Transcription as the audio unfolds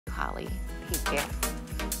Holly. Thank you.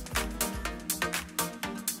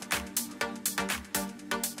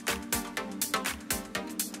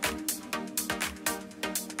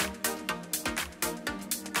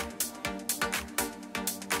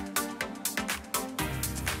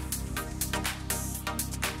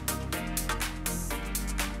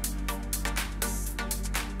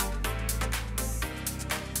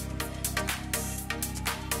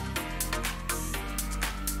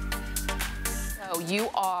 You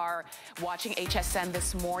are watching HSN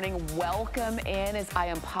this morning. Welcome in as I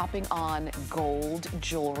am popping on gold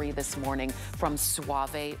jewelry this morning from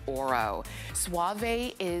Soave Oro.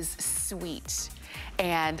 Soave is sweet.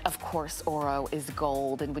 And of course, Oro is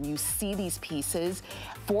gold. And when you see these pieces,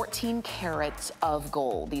 14 carats of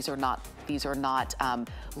gold. These are not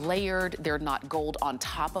layered. They're not gold on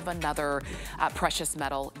top of another precious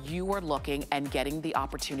metal. You are looking and getting the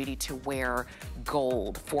opportunity to wear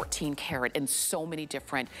gold, 14 karat, in so many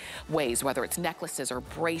different ways, whether it's necklaces or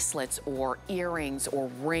bracelets or earrings or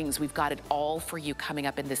rings. We've got it all for you coming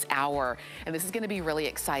up in this hour. And this is gonna be really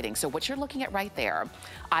exciting. So what you're looking at right there,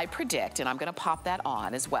 I predict, and I'm gonna pop that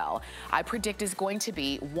on as well, I predict is going to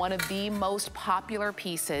be one of the most popular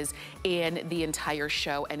pieces in the entire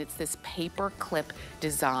show, and it's this paper clip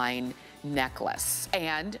design necklace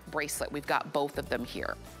and bracelet. We've got both of them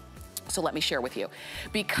here. So let me share with you.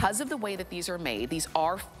 Because of the way that these are made, these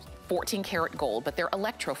are 14 karat gold, but they're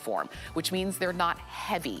electroform, which means they're not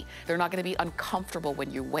heavy. They're not gonna be uncomfortable when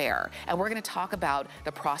you wear. And we're gonna talk about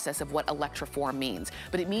the process of what electroform means.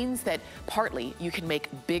 But it means that partly you can make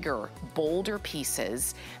bigger, bolder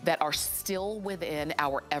pieces that are still within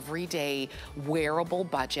our everyday wearable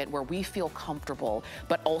budget where we feel comfortable,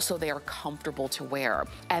 but also they are comfortable to wear.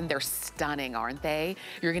 And they're stunning, aren't they?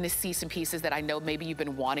 You're gonna see some pieces that I know maybe you've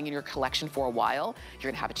been wanting in your collection for a while. You're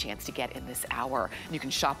gonna have a chance to get in this hour. You can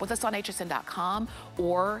shop with us on hsn.com,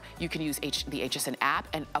 or you can use the HSN app.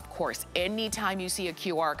 And of course, anytime you see a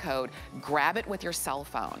QR code, grab it with your cell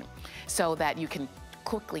phone so that you can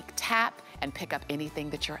quickly tap and pick up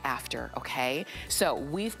anything that you're after, okay? So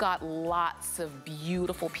we've got lots of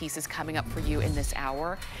beautiful pieces coming up for you in this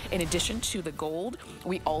hour. In addition to the gold,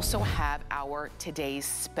 we also have our today's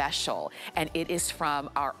special, and it is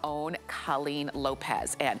from our own Colleen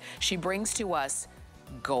Lopez, and she brings to us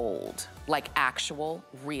gold, like actual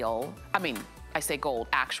real, I say gold,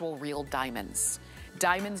 actual real diamonds.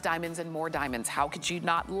 Diamonds, diamonds, and more diamonds. How could you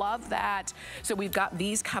not love that? So we've got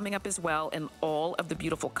these coming up as well in all of the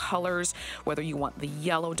beautiful colors, whether you want the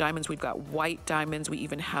yellow diamonds, we've got white diamonds, we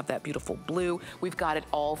even have that beautiful blue. We've got it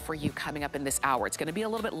all for you coming up in this hour. It's gonna be a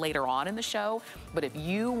little bit later on in the show, but if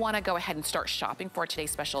you wanna go ahead and start shopping for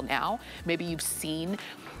today's special now, maybe you've seen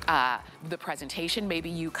the presentation, maybe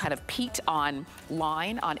you kind of peeked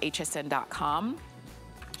online on hsn.com.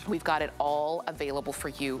 We've got it all available for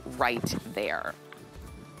you right there.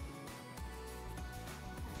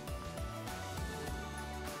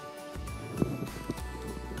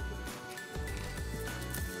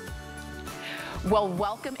 Well,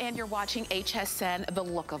 welcome, and you're watching HSN, the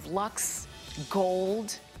look of luxe,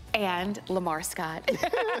 gold, and Lamar Scott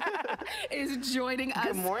is joining us.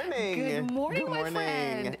 Good morning. Good morning, my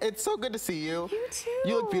friend. It's so good to see you. You too.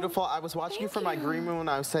 You look beautiful. I was watching you from my green room and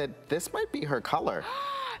I said, this might be her color.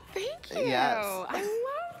 Thank you. Yes. I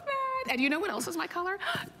love that. And you know what else is my color?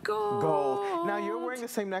 Gold. Gold. Now you're wearing the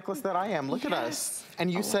same necklace that I am. Look at us.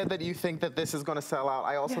 And you said that you think that this is going to sell out.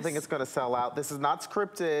 I also think it's going to sell out. This is not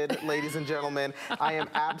scripted, ladies and gentlemen. I am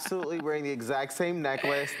absolutely wearing the exact same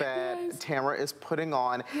necklace that Tamara is putting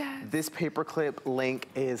on. This paperclip link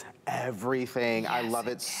is everything. I love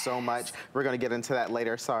it so much. We're going to get into that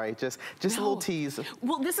later. Sorry, just a little tease.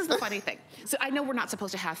 Well, this is the funny thing. So I know we're not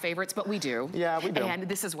supposed to have favorites, but we do. Yeah, we do. And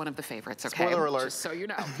this is one of the favorites, okay? Spoiler alert. Just so you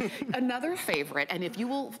know. Another favorite, and if you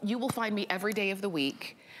will find me every day of the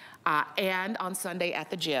week and on Sunday at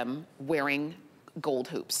the gym wearing gold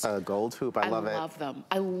hoops. Gold hoop, I love it. I love them.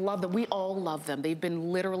 I love them. We all love them. They've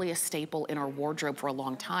been literally a staple in our wardrobe for a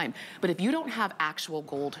long time. But if you don't have actual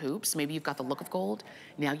gold hoops, maybe you've got the look of gold,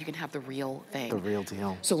 now you can have the real thing. The real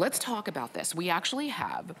deal. So let's talk about this. We actually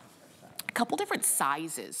have a couple different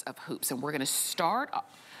sizes of hoops, and we're gonna start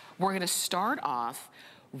off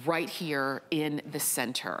right here in the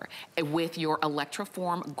center with your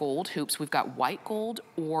electroform gold hoops. We've got white gold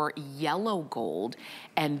or yellow gold,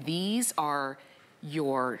 and these are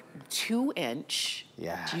your 2-inch.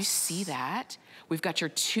 Yes. Do you see that? We've got your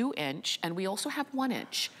 2-inch, and we also have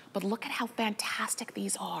 1-inch. But look at how fantastic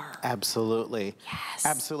these are. Absolutely. Yes.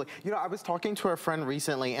 Absolutely. You know, I was talking to a friend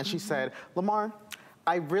recently, and she said, Lamar,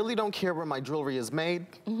 I really don't care where my jewelry is made.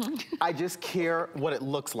 I just care what it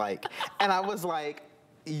looks like. And I was like,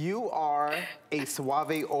 You are a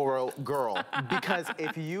Soave Oro girl, because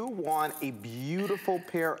if you want a beautiful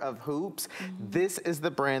pair of hoops, this is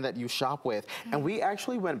the brand that you shop with. And we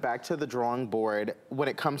actually went back to the drawing board when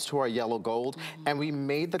it comes to our yellow gold, and we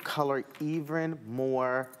made the color even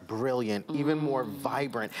more brilliant, even more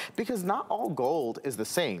vibrant, because not all gold is the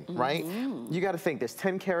same, right? You got to think there's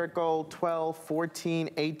 10 karat gold, 12, 14,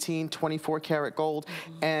 18, 24 karat gold,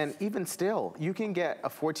 and even still, you can get a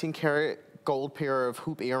 14 karat gold pair of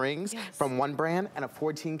hoop earrings from one brand and a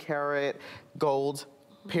 14 karat gold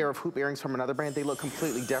pair of hoop earrings from another brand. They look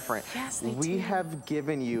completely different. Yes, they We do. have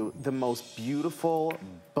given you the most beautiful,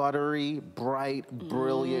 buttery, bright,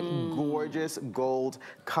 brilliant, gorgeous gold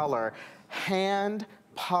color, hand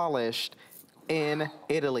polished in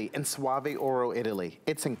Italy, in Soave Oro, Italy.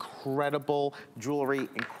 It's incredible jewelry,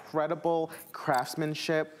 incredible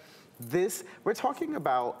craftsmanship. We're talking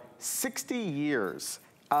about 60 years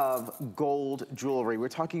of gold jewelry. We're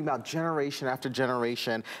talking about generation after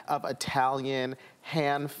generation of Italian,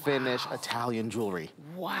 hand-finished Italian jewelry.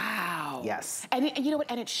 Wow. Yes. And you know what,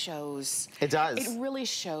 and it shows. It does. It really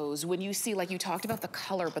shows when you see, like you talked about the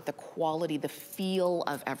color, but the quality, the feel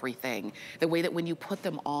of everything, the way that when you put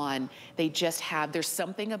them on, they just have, there's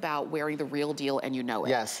something about wearing the real deal and you know it.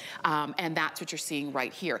 Yes. And that's what you're seeing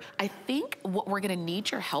right here. I think what we're gonna need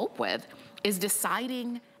your help with is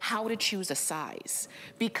deciding how to choose a size,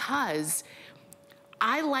 because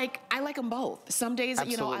I like them both. Some days,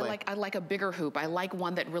 Absolutely. you know, I like a bigger hoop. I like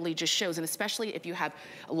one that really just shows, and especially if you have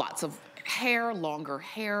lots of hair, longer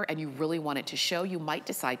hair, and you really want it to show, you might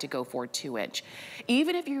decide to go for a 2-inch.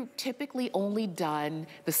 Even if you've typically only done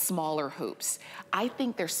the smaller hoops, I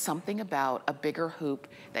think there's something about a bigger hoop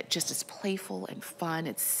that just is playful and fun,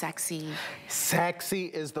 it's sexy. Sexy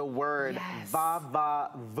is the word. Yes. Va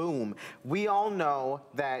va voom. We all know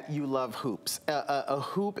that you love hoops. A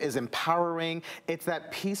hoop is empowering. It's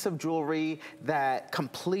that piece of jewelry that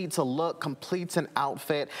completes a look, completes an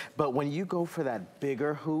outfit. But when you go for that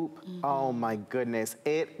bigger hoop, oh my goodness,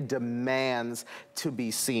 it demands to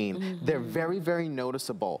be seen. They're very, very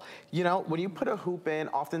noticeable. You know, when you put a hoop in,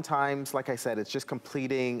 oftentimes, like I said, it's just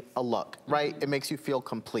completing a look, right? It makes you feel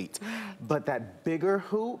complete. But that bigger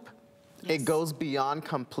hoop, it goes beyond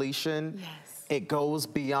completion. Yes. It goes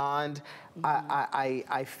beyond,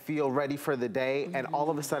 I feel ready for the day, and all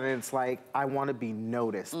of a sudden it's like, I want to be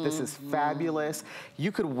noticed. This is fabulous.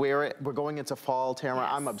 You could wear it. We're going into fall, Tamara.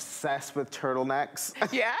 I'm obsessed with turtlenecks.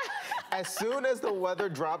 Yeah? As soon as the weather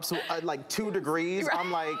drops like 2 degrees,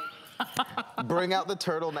 I'm like, bring out the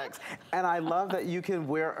turtlenecks. And I love that you can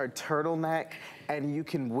wear a turtleneck and you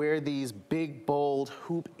can wear these big, bold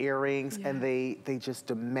hoop earrings, and they just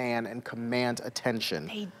demand and command attention.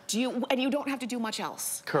 They do, and you don't have to do much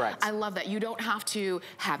else. Correct. I love that. You don't have to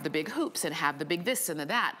have the big hoops and have the big this and the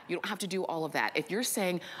that. You don't have to do all of that. If you're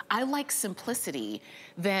saying, I like simplicity,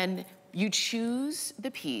 then you choose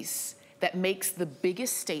the piece that makes the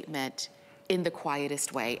biggest statement in the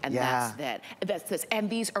quietest way, and that's that. That's this, and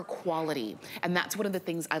these are quality, and that's one of the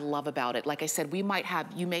things I love about it. Like I said,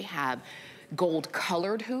 you may have gold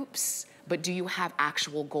colored hoops, but do you have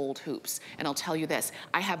actual gold hoops? And I'll tell you this,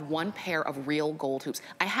 I have one pair of real gold hoops.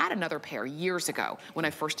 I had another pair years ago when I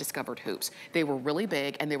first discovered hoops. They were really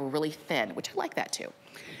big and they were really thin, which I like that too.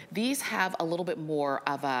 These have a little bit more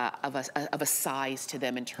of a size to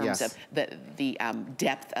them in terms of the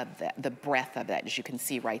depth of the breadth of that, as you can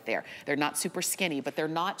see right there. They're not super skinny, but they're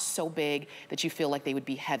not so big that you feel like they would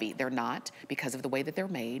be heavy. They're not, because of the way that they're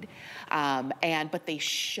made, but they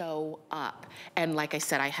show up. And like I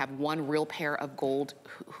said, I have one real pair of gold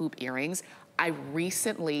hoop earrings. I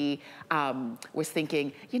recently was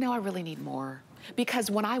thinking, you know, I really need more. Because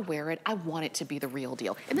when I wear it, I want it to be the real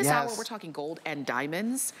deal. In this hour, we're talking gold and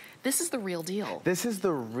diamonds. This is the real deal. This is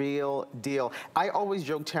the real deal. I always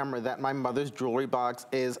joke, Tamara, that my mother's jewelry box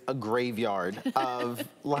is a graveyard of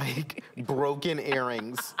like broken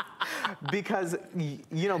earrings. Because,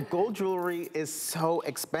 you know, gold jewelry is so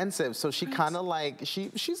expensive. So she kind of like,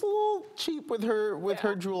 she's a little cheap with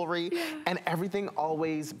her jewelry, and everything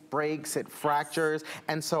always breaks, it fractures.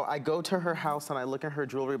 And so I go to her house and I look at her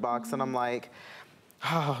jewelry box and I'm like,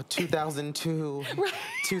 oh, 2002,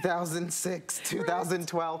 2006,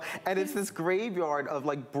 2012. And it's this graveyard of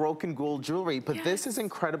like broken gold jewelry, but this is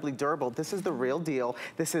incredibly durable. This is the real deal.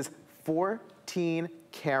 This is 14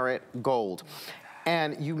 karat gold.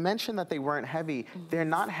 And you mentioned that they weren't heavy. They're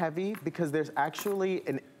not heavy because there's actually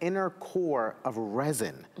an inner core of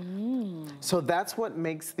resin. So that's what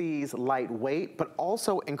makes these lightweight, but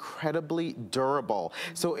also incredibly durable.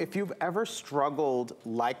 So if you've ever struggled,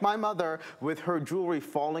 like my mother, with her jewelry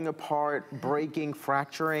falling apart, breaking,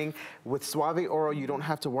 fracturing, with Soave Oro, you don't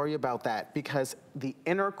have to worry about that because the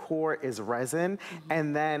inner core is resin,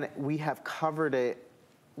 and then we have covered it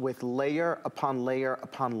with layer upon layer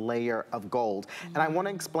upon layer of gold. And I want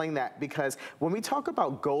to explain that because when we talk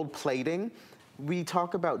about gold plating, we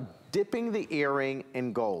talk about dipping the earring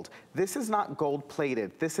in gold. This is not gold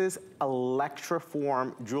plated. This is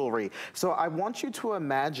electroform jewelry. So I want you to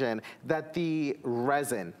imagine that the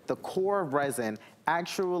resin, the core of resin,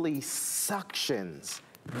 actually suctions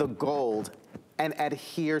the gold and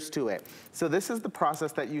adheres to it. So this is the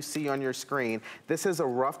process that you see on your screen. This is a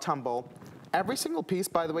rough tumble. Every single piece,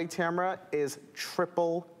 by the way, Tamara, is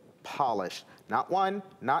triple polished. Not one,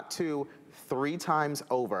 not two, 3 times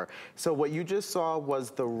over. So what you just saw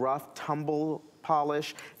was the rough tumble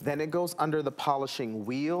polish, then it goes under the polishing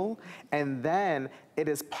wheel, and then it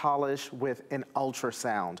is polished with an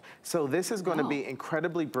ultrasound. So this is going to be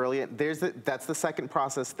incredibly brilliant. That's the second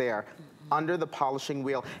process there. Under the polishing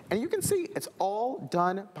wheel. And you can see it's all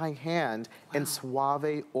done by hand in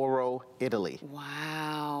Soave Oro, Italy.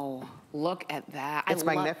 Wow, look at that. It's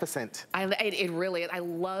magnificent. It really is. I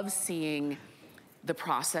love seeing the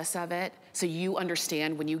process of it. So you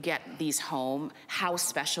understand when you get these home, how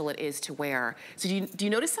special it is to wear. So do you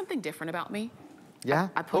notice something different about me? Yeah.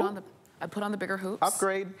 I put on the bigger hoops.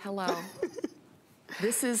 Upgrade. Hello.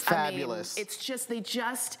 This is fabulous. I mean, it's just, they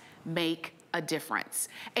just make a difference.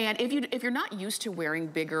 And if you're not used to wearing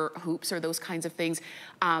bigger hoops or those kinds of things,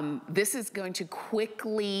 this is going to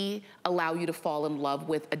quickly allow you to fall in love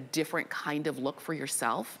with a different kind of look for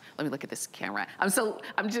yourself. Let me look at this camera. I'm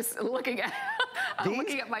just looking at,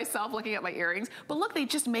 looking at myself, looking at my earrings. But look, they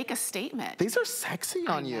just make a statement. These are sexy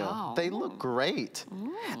on you. They look great.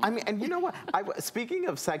 I mean, and you know what? Speaking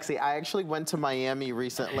of sexy, I actually went to Miami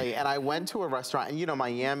recently, and I went to a restaurant, and you know,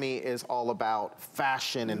 Miami is all about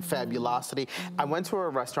fashion and fabulosity. I went to a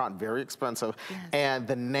restaurant, very expensive, and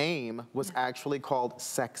the name was actually called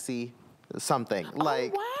Sexy something.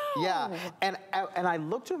 Like, yeah. And I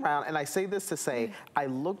looked around, and I say this to say, I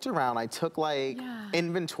looked around, I took like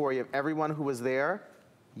inventory of everyone who was there.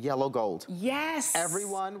 Yellow gold. Yes.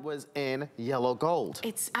 Everyone was in yellow gold.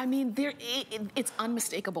 I mean, it's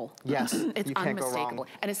unmistakable. Yes, it's you can't unmistakable. go wrong.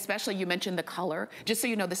 And especially, you mentioned the color. Just so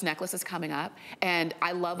you know, this necklace is coming up, and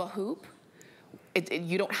I love a hoop.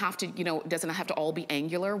 You don't have to, you know, it doesn't have to all be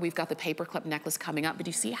angular. We've got the paperclip necklace coming up, but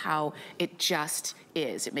you see how it just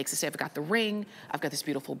is. It makes it say, I've got the ring, I've got this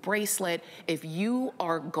beautiful bracelet. If you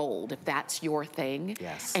are gold, if that's your thing,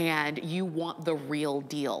 and you want the real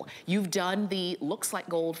deal, you've done the looks like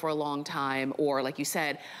gold for a long time, or like you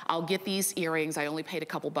said, I'll get these earrings, I only paid a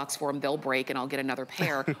couple bucks for them, they'll break and I'll get another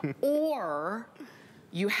pair. Or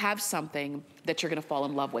you have something that you're gonna fall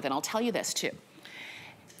in love with. And I'll tell you this too.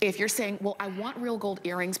 If you're saying, well, I want real gold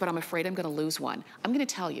earrings, but I'm afraid I'm gonna lose one, I'm gonna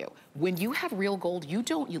tell you, when you have real gold, you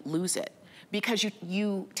don't lose it, because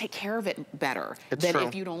you take care of it better than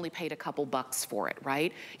if you'd only paid a couple bucks for it,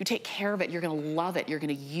 right? You take care of it, you're gonna love it, you're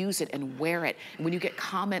gonna use it and wear it. And when you get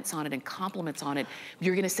comments on it and compliments on it,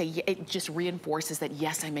 you're gonna say, it just reinforces that,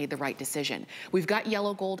 yes, I made the right decision. We've got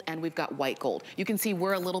yellow gold and we've got white gold. You can see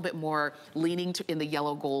we're a little bit more leaning in the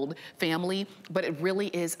yellow gold family, but it really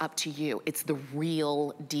is up to you. It's the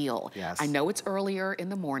real deal. Yes. I know it's earlier in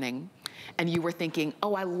the morning, and you were thinking,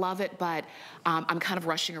 oh, I love it, but I'm kind of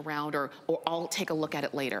rushing around, or I'll take a look at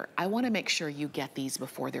it later. I wanna make sure you get these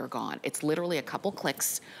before they're gone. It's literally a couple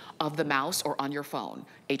clicks of the mouse or on your phone,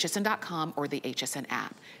 hsn.com or the HSN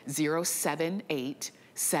app.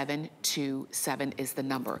 078727 is the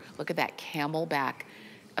number. Look at that camelback,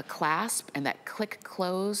 a clasp, and that click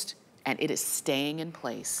closed, and it is staying in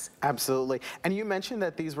place. Absolutely. And you mentioned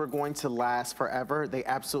that these were going to last forever. They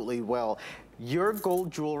absolutely will. Your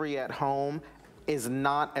gold jewelry at home is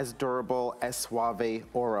not as durable as Soave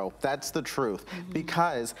Oro. That's the truth.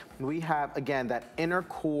 Because we have, again, that inner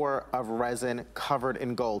core of resin covered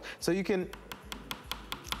in gold. So you can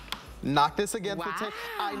knock this against the table.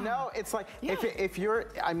 I know, it's like, if you're,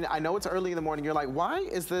 I mean, I know it's early in the morning, you're like, why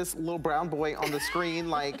is this little brown boy on the screen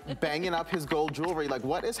like banging up his gold jewelry? Like,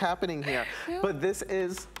 what is happening here? But this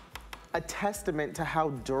is a testament to how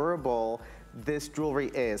durable this jewelry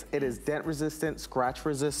is. It is dent resistant, scratch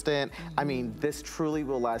resistant. I mean, this truly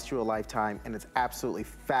will last you a lifetime, and it's absolutely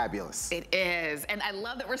fabulous. It is, and I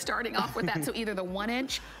love that we're starting off with that. So either the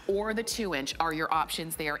 1-inch or the 2-inch are your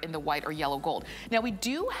options there in the white or yellow gold. Now we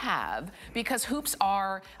do have, because hoops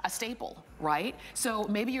are a staple, right? So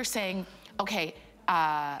maybe you're saying, okay,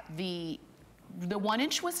 the 1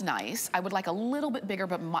 inch was nice. I would like a little bit bigger,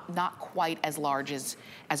 but not quite as large as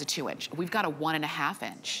a 2 inch. We've got a 1.5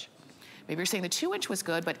 inch. Maybe you're saying the 2 inch was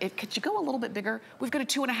good, but could you go a little bit bigger? We've got a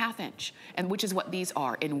 2.5 inch, and which is what these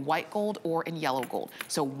are, in white gold or in yellow gold.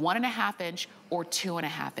 So 1.5 inch or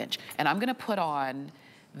 2.5 inch. And I'm gonna put on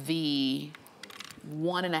the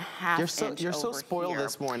 1.5 inch. You're so spoiled here.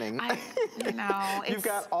 this morning. You know, you've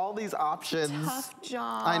got all these options. Tough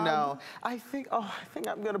job. I know. I think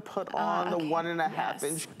I'm gonna put on the 1.5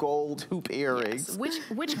 inch gold hoop earrings. Yes.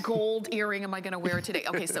 Which gold earring am I gonna wear today?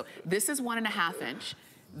 Okay, so this is 1.5 inch.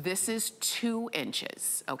 This is 2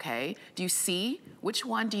 inches, okay? Do you see? Which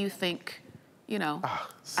one do you think, you know?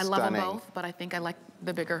 I love them both, but I think I like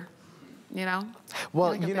the bigger, you know?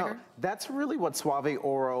 Well, you know, that's really what Soave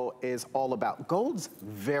Oro is all about. Gold's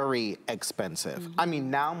very expensive. I mean,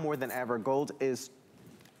 now more than ever, gold is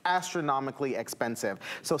astronomically expensive.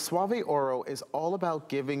 So Soave Oro is all about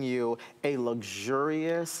giving you a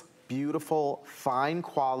luxurious, beautiful, fine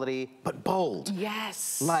quality, but bold.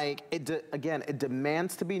 Yes. Like, again, it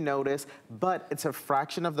demands to be noticed, but it's a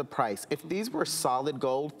fraction of the price. If these were solid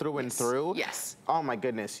gold through and through, oh my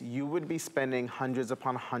goodness, you would be spending hundreds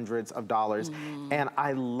upon hundreds of dollars. And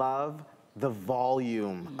I love the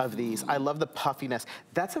volume of these. I love the puffiness.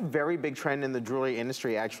 That's a very big trend in the jewelry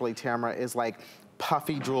industry, actually, Tamara, is like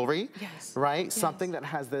puffy jewelry, right? Yes. Something that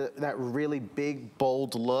has that really big,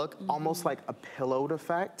 bold look, almost like a pillowed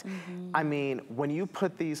effect. I mean, when you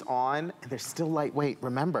put these on, they're still lightweight,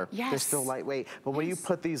 remember, they're still lightweight. But when you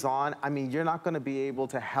put these on, I mean, you're not gonna be able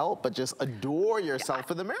to help but just adore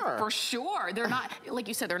yourself in the mirror. For sure, they're not, like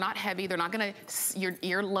you said, they're not heavy, they're not gonna, your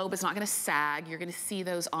earlobe is not gonna sag, you're gonna see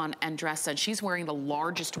those on Andressa, and she's wearing the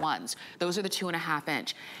largest ones. Those are the 2.5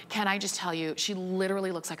 inch. Can I just tell you, she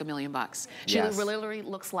literally looks like $1 million. She literally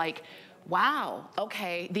looks like, wow,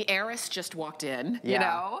 okay, the heiress just walked in, you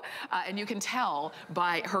know? And you can tell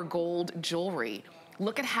by her gold jewelry.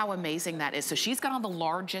 Look at how amazing that is. So she's got on the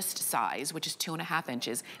largest size, which is 2.5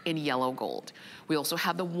 inches in yellow gold. We also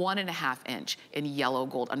have the 1.5 inch in yellow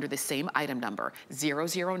gold under the same item number,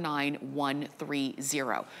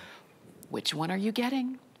 009130. Which one are you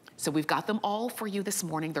getting? So we've got them all for you this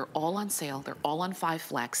morning. They're all on sale. They're all on 5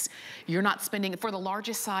 Flex. You're not spending, for the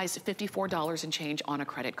largest size, $54 and change on a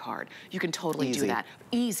credit card. You can totally do that.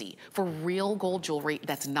 Easy. For real gold jewelry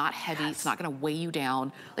that's not heavy. It's not gonna weigh you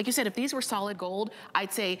down. Like you said, if these were solid gold,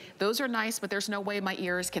 I'd say those are nice, but there's no way my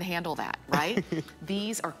ears can handle that, right?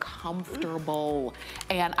 These are comfortable.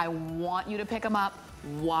 And I want you to pick them up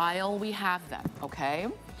while we have them, okay?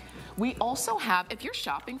 We also have, if you're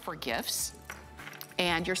shopping for gifts,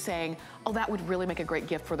 and you're saying, oh, that would really make a great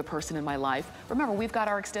gift for the person in my life. Remember, we've got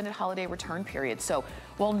our extended holiday return period. So,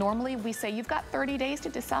 well, normally we say you've got 30 days to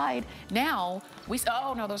decide. Now,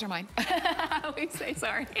 oh no, those are mine. We say,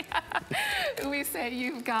 sorry. We say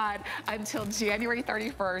you've got until January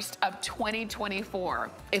 31st of 2024.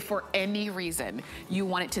 If for any reason you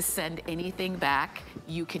wanted to send anything back,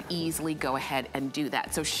 you can easily go ahead and do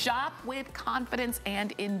that. So shop with confidence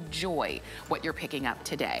and enjoy what you're picking up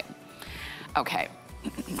today. Okay.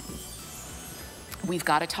 We've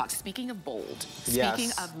got to talk, speaking of bold, speaking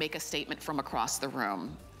of make a statement from across the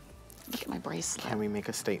room. Look at my bracelet. Can we make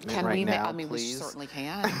a statement right now, I mean, please? We certainly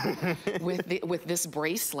can. With this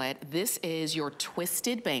bracelet, this is your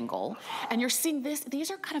twisted bangle. And you're seeing this, these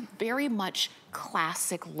are kind of very much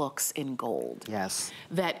classic looks in gold. Yes.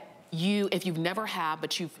 That if you've never had,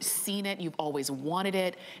 but you've seen it, you've always wanted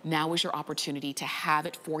it, now is your opportunity to have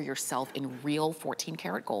it for yourself in real 14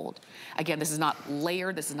 karat gold. Again, this is not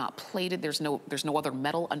layered, this is not plated, there's no other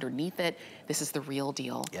metal underneath it. This is the real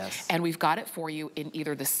deal. Yes. And we've got it for you in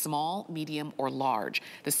either the small, medium, or large.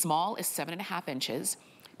 The small is 7.5 inches,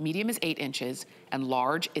 medium is 8 inches, and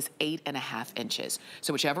large is 8.5 inches.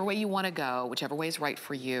 So whichever way you want to go, whichever way is right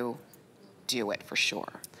for you, do it for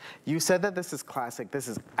sure. You said that this is classic. This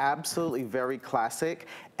is absolutely very classic.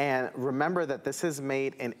 And remember that this is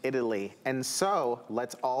made in Italy. And so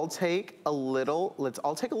let's all take a little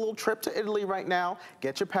trip to Italy right now.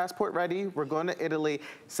 Get your passport ready. We're going to Italy.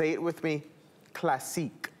 Say it with me.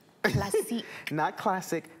 Classique. Classique. Not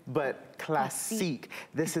classic, but classique.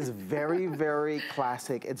 This is very, very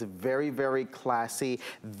classic. It's very, very classy.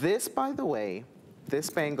 This, by the way, this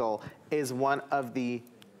bangle is one of the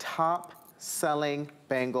top selling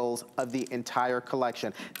bangles of the entire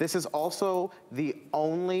collection. This is also the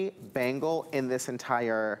only bangle in this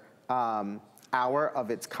entire hour of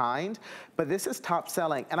its kind, but this is top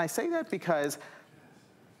selling. And I say that because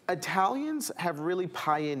Italians have really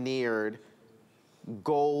pioneered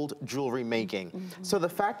gold jewelry making. So the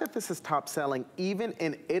fact that this is top selling, even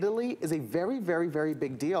in Italy, is a very, very, very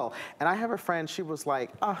big deal. And I have a friend, she was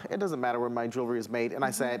like, oh, it doesn't matter where my jewelry is made. And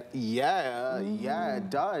I said, yeah, it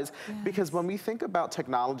does. Because when we think about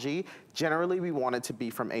technology, generally we want it to be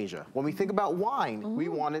from Asia. When we think about wine, we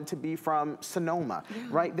want it to be from Sonoma,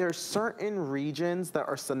 right? There are certain regions that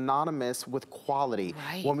are synonymous with quality.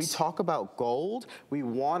 When we talk about gold, we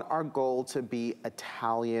want our gold to be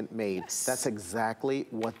Italian made. That's exactly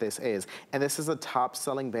what this is. And this is a top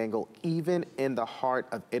selling bangle, even in the heart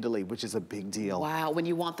of Italy, which is a big deal. Wow, when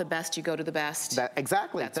you want the best, you go to the best.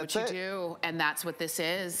 Exactly, that's what you do, and that's what this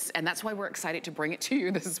is. And that's why we're excited to bring it to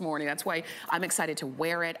you this morning. That's why I'm excited to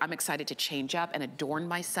wear it. I'm excited to change up and adorn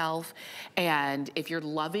myself. And if you're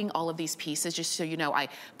loving all of these pieces, just so you know, I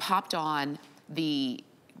popped on the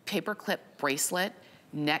paperclip bracelet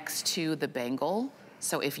next to the bangle.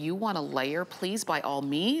 So if you want to layer, please, by all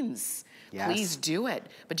means, please do it.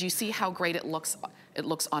 But do you see how great it looks? It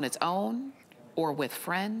looks on its own or with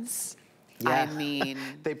friends. I mean,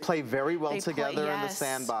 they play very well together in the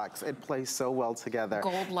sandbox. It plays so well together.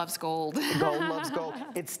 Gold loves gold. Gold loves gold.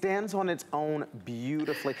 It stands on its own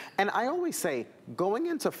beautifully. And I always say, going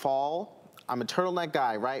into fall, I'm a turtleneck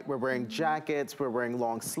guy, right? We're wearing jackets, we're wearing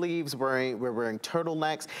long sleeves, we're wearing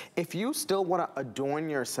turtlenecks. If you still want to adorn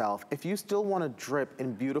yourself, if you still want to drip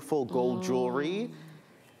in beautiful gold jewelry,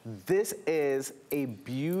 this is a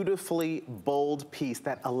beautifully bold piece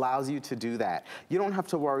that allows you to do that. You don't have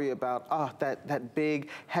to worry about, oh, that big,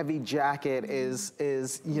 heavy jacket is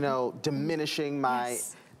you know, diminishing my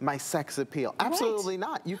sex appeal. Absolutely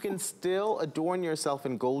not. You can still adorn yourself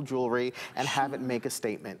in gold jewelry and have it make a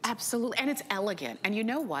statement. Absolutely, and it's elegant. And you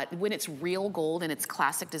know what? When it's real gold and it's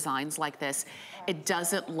classic designs like this, it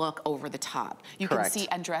doesn't look over the top. You can see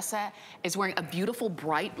Andressa is wearing a beautiful,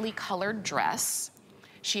 brightly colored dress.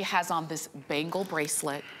 She has on this bangle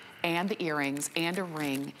bracelet and the earrings and a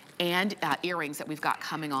ring and earrings that we've got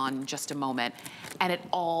coming on in just a moment. And it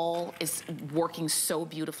all is working so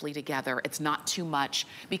beautifully together. It's not too much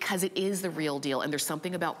because it is the real deal. And there's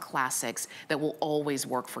something about classics that will always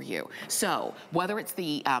work for you. So whether it's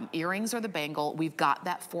the earrings or the bangle, we've got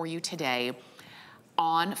that for you today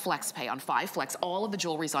on FlexPay, on 5 Flex. All of the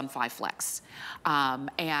jewelry's on 5 Flex.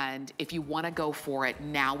 And if you want to go for it,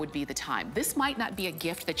 now would be the time. This might not be a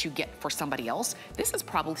gift that you get for somebody else. This is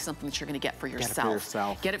probably something that you're going to get for yourself. Get it for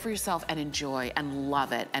yourself. Get it for yourself and enjoy and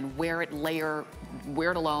love it and wear it, wear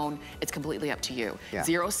it alone. It's completely up to you.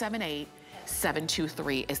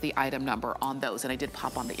 078-723 is the item number on those. And I did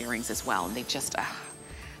pop on the earrings as well. And they just,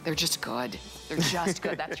 they're just good. They're just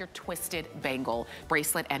good. That's your twisted bangle,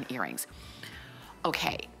 bracelet, and earrings.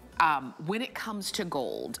 Okay, when it comes to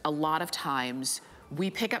gold, a lot of times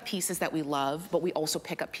we pick up pieces that we love, but we also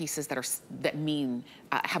pick up pieces that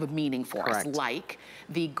have a meaning for us, like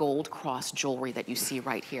the gold cross jewelry that you see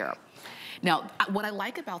right here. Now, what I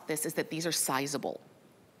like about this is that these are sizable.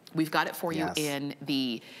 We've got it for you in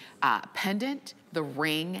the pendant, the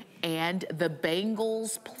ring, and the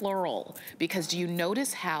bangles, plural. Because do you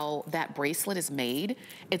notice how that bracelet is made?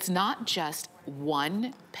 It's not just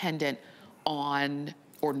one pendant on,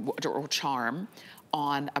 or charm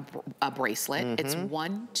on a bracelet. It's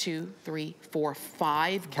 1, 2, 3, 4,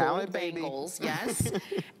 5 gold bangles,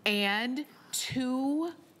 and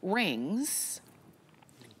 2 rings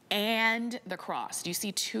and the cross. Do you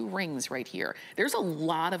see 2 rings right here? There's a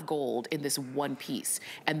lot of gold in this one piece.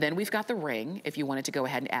 And then we've got the ring, if you wanted to go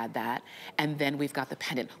ahead and add that. And then we've got the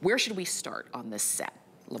pendant. Where should we start on this set?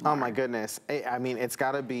 Lamar. Oh my goodness. I mean, it's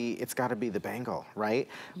gotta be the bangle, right?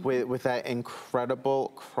 With that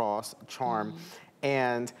incredible cross charm.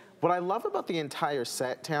 And what I love about the entire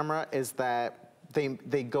set, Tamara, is that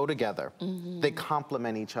they go together. They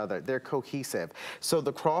complement each other. They're cohesive. So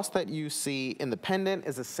the cross that you see in the pendant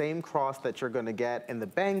is the same cross that you're gonna get in the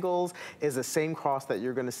bangles, is the same cross that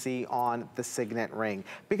you're gonna see on the signet ring.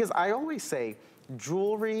 Because I always say,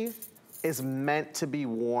 jewelry is meant to be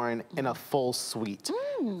worn in a full suite.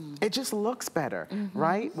 It just looks better,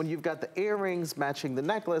 right? When you've got the earrings matching the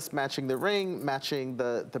necklace, matching the ring, matching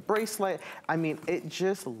the bracelet, I mean, it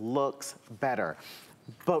just looks better.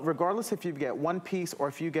 But regardless if you get one piece or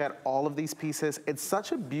if you get all of these pieces, it's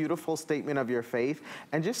such a beautiful statement of your faith.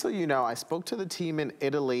 And just so you know, I spoke to the team in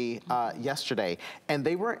Italy yesterday, and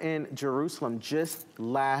they were in Jerusalem just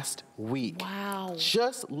last week. Wow.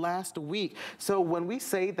 Just last week. So when we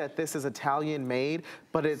say that this is Italian made,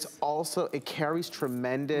 but it's also, it carries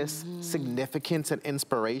tremendous significance and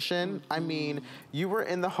inspiration. I mean, you were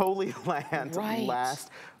in the Holy Land last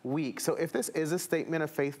week. So if this is a statement of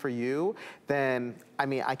faith for you, then I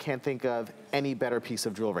mean, I can't think of any better piece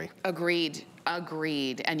of jewelry. Agreed.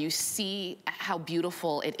 Agreed. And you see how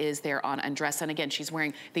beautiful it is there on Undress. And again, she's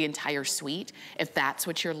wearing the entire suite, if that's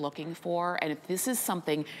what you're looking for. And if this is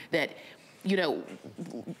something that, you know,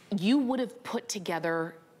 you would have put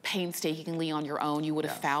together painstakingly on your own, you would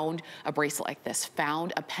have found a bracelet like this,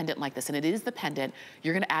 found a pendant like this, and it is the pendant.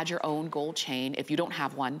 You're gonna add your own gold chain. If you don't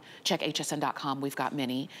have one, check hsn.com. We've got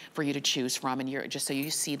many for you to choose from, and you're just so you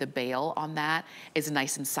see the bail on that is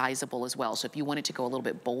nice and sizable as well. So if you wanted to go a little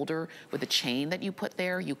bit bolder with the chain that you put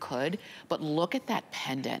there, you could, but look at that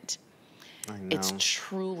pendant. It's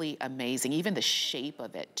truly amazing, even the shape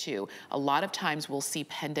of it too. A lot of times we'll see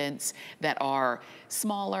pendants that are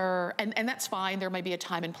smaller, and that's fine. There may be a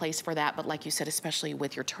time and place for that, but like you said, especially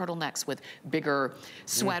with your turtlenecks, with bigger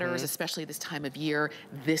sweaters, especially this time of year,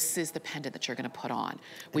 this is the pendant that you're gonna put on.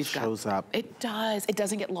 It shows up. It does. It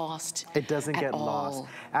doesn't get lost. It doesn't get lost.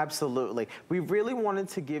 Absolutely. We really wanted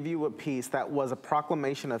to give you a piece that was a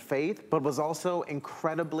proclamation of faith, but was also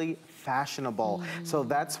incredibly fashionable. So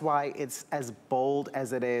that's why it's as bold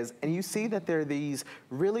as it is. And you see that there are these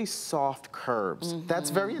really soft curves. That's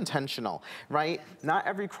very intentional, right? Not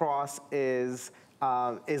every cross is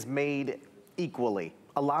made equally.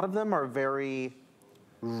 A lot of them are very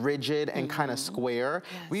rigid and kind of square.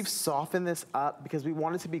 We've softened this up because we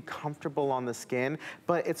want it to be comfortable on the skin,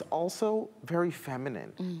 but it's also very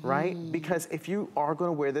feminine, right? Because if you are going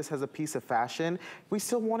to wear this as a piece of fashion, we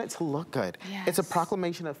still want it to look good. It's a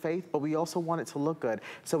proclamation of faith, but we also want it to look good.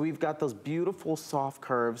 So we've got those beautiful soft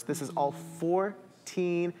curves. This is all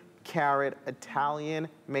 14 karat Italian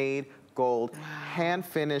made gold, hand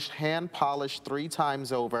finished, hand polished 3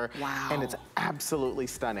 times over, and it's absolutely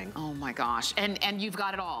stunning. Oh my gosh, and you've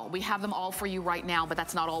got it all. We have them all for you right now, but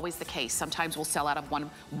that's not always the case. Sometimes we'll sell out of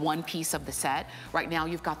one piece of the set. Right now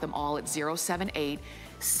you've got them all at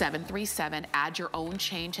 078-737. Add your own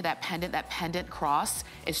chain to that pendant. That pendant cross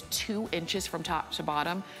is 2 inches from top to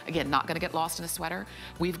bottom. Again, not gonna get lost in a sweater.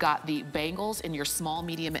 We've got the bangles in your small,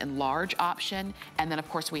 medium, and large option. And then of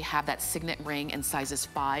course we have that signet ring in sizes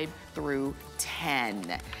 5 through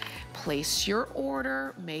 10. Place your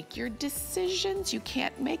order, make your decisions. You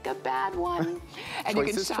can't make a bad one. And you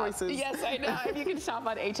can shop, yes, I know. And you can shop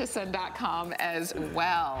on hsn.com as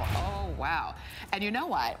well. Oh, wow. And you know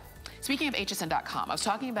what? Speaking of hsn.com, I was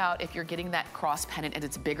talking about if you're getting that cross pendant and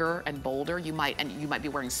it's bigger and bolder, you might be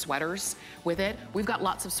wearing sweaters with it. We've got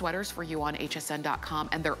lots of sweaters for you on hsn.com,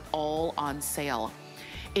 and they're all on sale.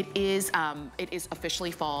 It is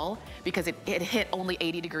officially fall because it hit only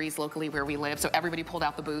 80 degrees locally where we live, so everybody pulled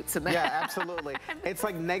out the boots. And yeah, absolutely. It's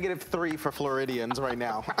like -3 for Floridians right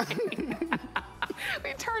now.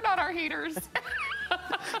 We turned on our heaters.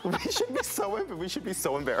 We should be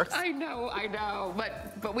so embarrassed. I know,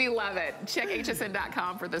 but we love it. Check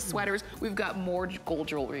hsn.com for the sweaters. We've got more gold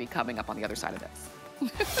jewelry coming up on the other side of this.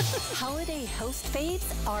 Holiday host fades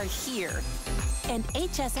are here. And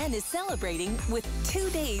HSN is celebrating with 2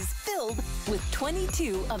 days filled with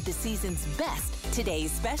 22 of the season's best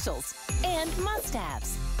today's specials and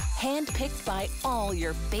must-haves, handpicked by all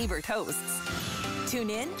your favorite hosts. Tune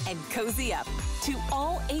in and cozy up to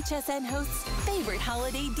all HSN hosts' favorite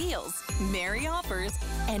holiday deals, merry offers,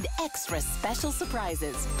 and extra special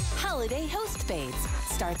surprises. Holiday Host Fades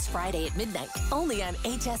starts Friday at midnight, only on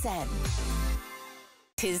HSN.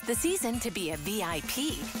 'Tis the season to be a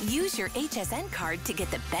VIP. Use your HSN card to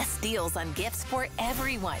get the best deals on gifts for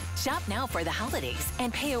everyone. Shop now for the holidays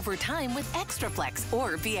and pay over time with Extra Flex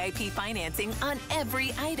or VIP financing on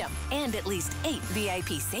every item. And at least 8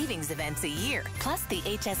 VIP savings events a year. Plus, the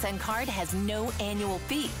HSN card has no annual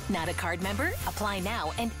fee. Not a card member? Apply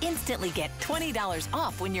now and instantly get $20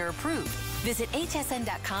 off when you're approved. Visit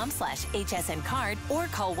hsn.com/HSN card or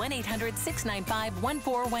call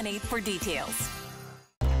 1-800-695-1418 for details.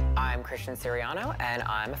 I'm Christian Siriano, and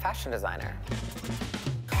I'm a fashion designer.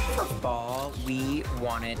 For fall, we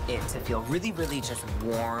wanted it to feel really, really just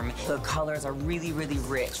warm. The colors are really, really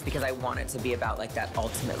rich because I want it to be about like that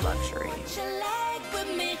ultimate luxury.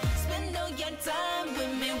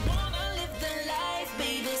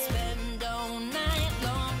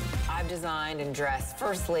 I've designed and dressed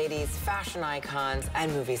first ladies, fashion icons,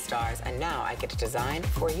 and movie stars, and now I get to design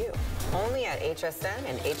for you. Only at HSN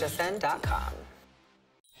and hsn.com.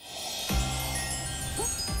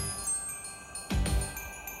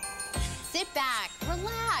 Sit back,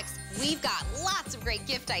 relax. We've got lots of great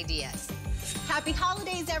gift ideas. Happy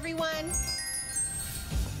holidays, everyone.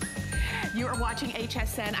 You are watching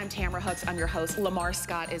HSN. I'm Tamara Hooks. I'm your host. Lamar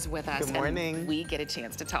Scott is with us. Good morning. And we get a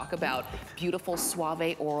chance to talk about beautiful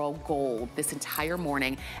Soave Oro Gold this entire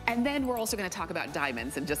morning. And then we're also going to talk about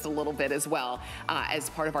diamonds in just a little bit as well, as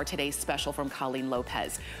part of our today's special from Colleen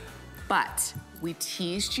Lopez. But we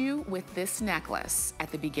teased you with this necklace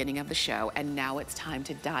at the beginning of the show, and now it's time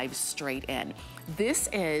to dive straight in. This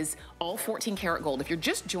is all 14 karat gold. If you're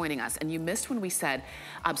just joining us and you missed when we said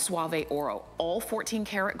Soave Oro, all 14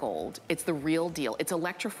 karat gold, it's the real deal. It's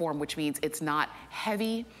electroform, which means it's not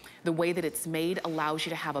heavy. The way that it's made allows you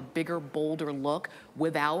to have a bigger, bolder look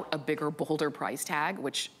without a bigger, bolder price tag,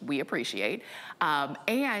 which we appreciate.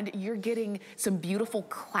 And you're getting some beautiful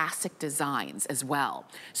classic designs as well.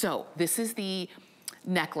 So this is the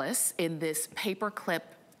necklace in this paper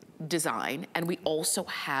clip design, and we also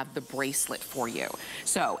have the bracelet for you.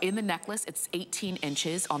 So in the necklace, it's 18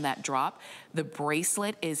 inches on that drop. The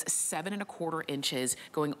bracelet is 7¼ inches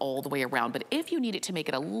going all the way around. But if you need it to make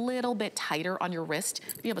it a little bit tighter on your wrist,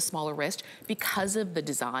 if you have a smaller wrist, because of the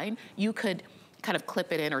design, you could kind of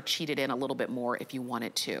clip it in or cheat it in a little bit more if you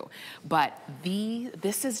wanted to. But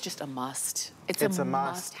this is just a must. It's a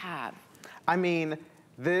must have. I mean,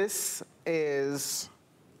 this is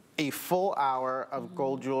a full hour of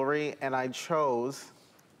gold jewelry, and I chose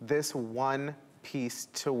this one piece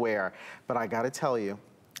to wear. But I gotta tell you,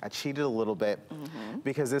 I cheated a little bit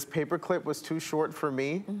because this paper clip was too short for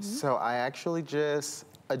me, so I actually just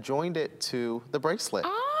adjoined it to the bracelet.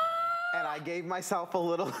 And I gave myself a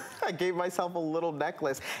little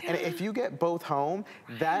necklace. And if you get both home,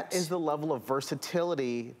 that is the level of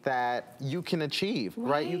versatility that you can achieve,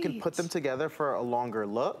 right? You can put them together for a longer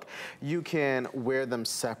look. You can wear them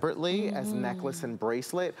separately as necklace and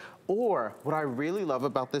bracelet. Or what I really love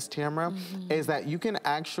about this, Tamara, is that you can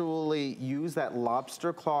actually use that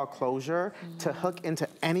lobster claw closure to hook into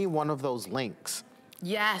any one of those links.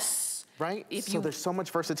 Yes. Right? So there's so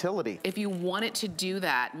much versatility. If you wanted to do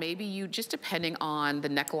that, maybe you, just depending on the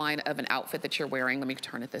neckline of an outfit that you're wearing, let me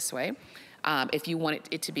turn it this way. If you want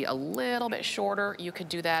it to be a little bit shorter, you could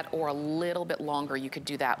do that, or a little bit longer, you could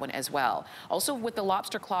do that one as well. Also with the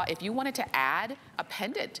lobster claw, if you wanted to add a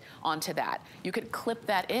pendant onto that, you could clip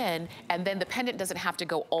that in, and then the pendant doesn't have to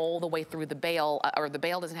go all the way through the bail, or the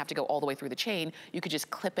bail doesn't have to go all the way through the chain. You could just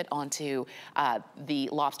clip it onto the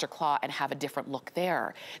lobster claw and have a different look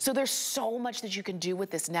there. So there's so much that you can do with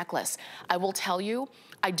this necklace. I will tell you,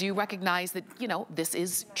 I do recognize that, you know, this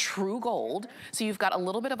is true gold, so you've got a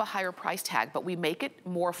little bit of a higher price tag, but we make it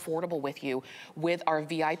more affordable with you with our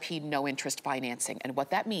VIP no interest financing. And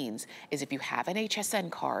what that means is if you have an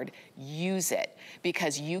HSN card, use it,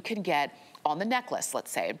 because you can get, on the necklace, let's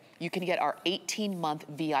say, you can get our 18-month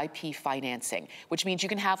VIP financing, which means you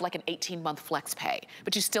can have like an 18-month flex pay,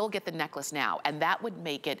 but you still get the necklace now. And that would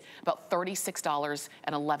make it about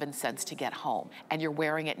 $36.11 to get home. And you're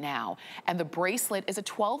wearing it now. And the bracelet is a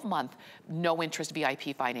 12-month no interest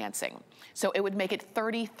VIP financing. So it would make it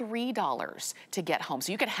 $33 to get home.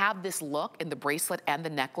 So you could have this look in the bracelet and the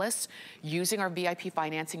necklace using our VIP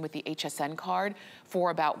financing with the HSN card for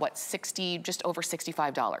about, what, just over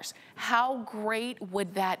 $65. How great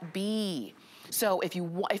would that be? So if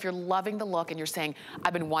you're loving the look and you're saying,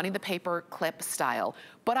 I've been wanting the paper clip style,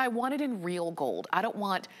 but I want it in real gold. I don't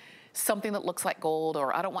want something that looks like gold,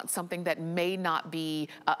 or I don't want something that may not be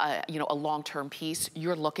a long-term piece.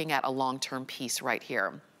 You're looking at a long-term piece right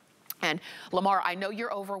here. And Lamar, I know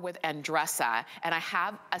you're over with Andressa, and I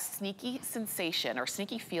have a sneaky sensation or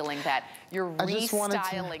sneaky feeling that you're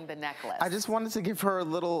restyling the necklace. I just wanted to give her a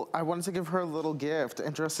little, gift.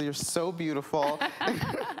 Andressa, you're so beautiful.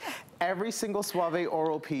 Every single Soave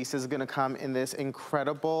Oro piece is gonna come in this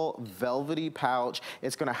incredible velvety pouch.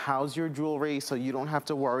 It's gonna house your jewelry so you don't have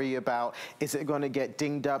to worry about, is it gonna get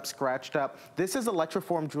dinged up, scratched up? This is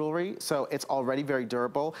electroform jewelry, so it's already very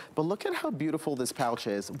durable, but look at how beautiful this pouch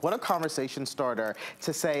is. What a conversation starter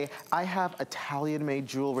to say, I have Italian-made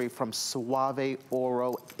jewelry from Soave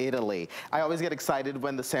Oro, Italy. I always get excited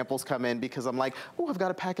when the samples come in because I'm like, oh, I've got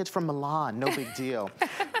a package from Milan, no big deal.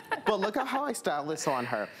 But look at how I styled this on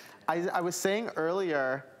her. I was saying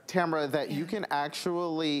earlier, Tamara, that you can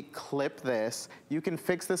actually clip this. You can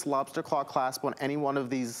fix this lobster claw clasp on any one of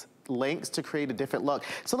these links to create a different look.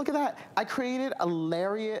 So look at that. I created a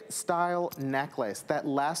lariat style necklace, that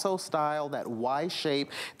lasso style, that Y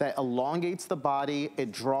shape that elongates the body.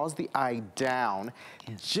 It draws the eye down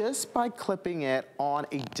just by clipping it on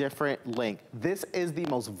a different link. This is the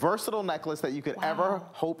most versatile necklace that you could ever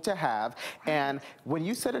hope to have. And when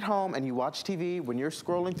you sit at home and you watch TV, when you're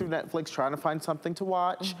scrolling through Netflix trying to find something to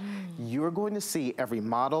watch, you're going to see every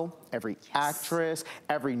model, every actress,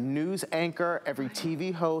 every news anchor, every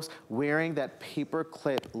TV host wearing that paper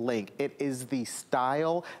clip link. It is the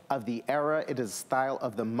style of the era. It is the style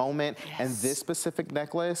of the moment. And this specific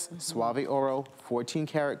necklace, Soave Oro, 14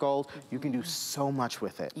 karat gold, you can do so much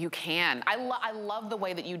with it. You can. I love the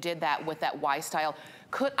way that you did that with that Y style.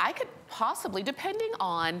 I could possibly, depending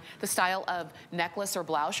on the style of necklace or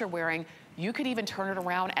blouse you're wearing, you could even turn it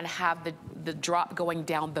around and have the drop going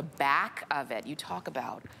down the back of it. You talk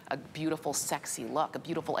about a beautiful, sexy look, a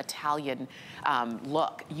beautiful Italian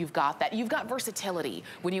look. You've got that. You've got versatility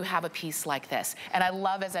when you have a piece like this. And I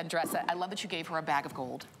love, as Andressa, I love that you gave her a bag of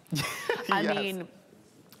gold. I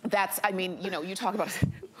mean, you know, you talk about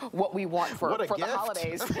what we want for the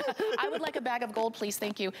holidays. I would like a bag of gold, please,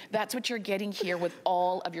 thank you. That's what you're getting here with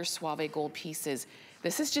all of your Soave gold pieces.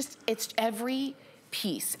 This is just, it's every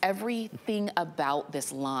piece, everything about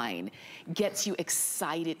this line gets you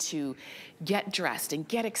excited to get dressed and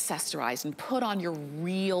get accessorized and put on your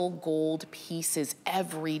real gold pieces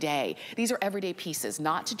every day. These are everyday pieces,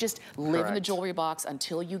 not to just live in the jewelry box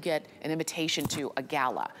until you get an invitation to a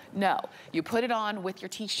gala. No, you put it on with your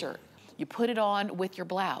t-shirt. You put it on with your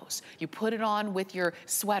blouse. You put it on with your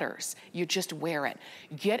sweaters. You just wear it.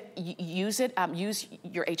 Use it, use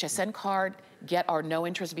your HSN card, get our no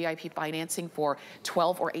interest VIP financing for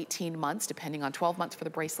 12 or 18 months, depending on 12 months for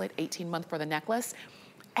the bracelet, 18 months for the necklace,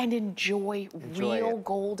 and enjoy real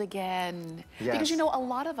gold again. Yes. Because, you know, a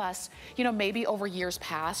lot of us, you know, maybe over years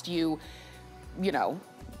past, you know,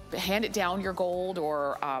 handed down your gold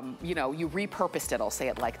or, you know, you repurposed it, I'll say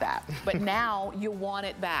it like that. But now you want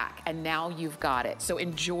it back and now you've got it. So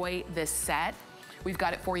enjoy this set. We've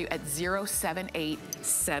got it for you at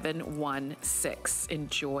 078716.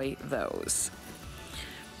 Enjoy those.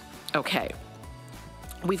 Okay.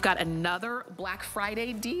 We've got another Black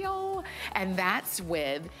Friday deal, and that's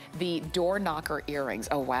with the door knocker earrings.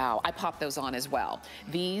 Oh, wow. I popped those on as well.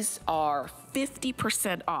 These are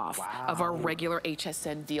 50% off of our regular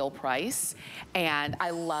HSN deal price, and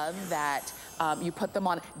I love that you put them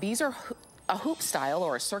on. These are a hoop style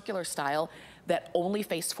or a circular style that only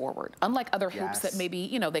face forward. Unlike other hoops that maybe,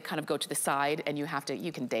 you know, they kind of go to the side and you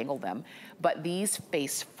can dangle them, but these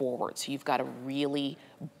face forward. So you've got a really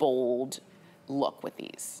bold look with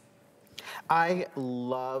these. I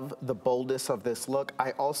love the boldness of this look.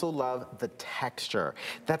 I also love the texture.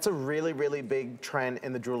 That's a really, really big trend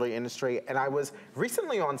in the jewelry industry. And I was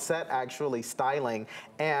recently on set actually styling,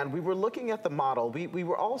 and we were looking at the model. We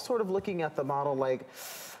were all sort of looking at the model like,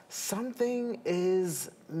 something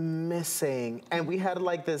is missing. And we had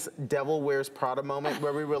like this Devil Wears Prada moment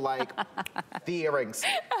where we were like, the earrings,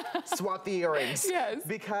 swap the earrings. Yes.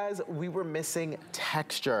 Because we were missing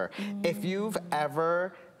texture. If you've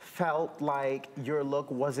ever felt like your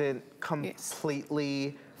look wasn't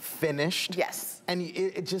completely finished. Yes. And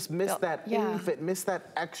it just missed that oomph, it missed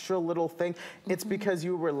that extra little thing. It's because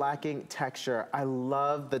you were lacking texture. I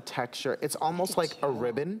love the texture. It's almost like a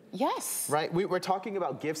ribbon. Yes. Right? We're talking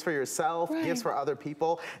about gifts for yourself, gifts for other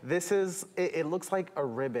people. This is, it looks like a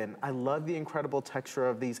ribbon. I love the incredible texture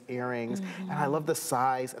of these earrings, and I love the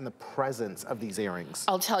size and the presence of these earrings.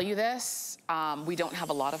 I'll tell you this, we don't have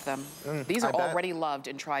a lot of them. These are already loved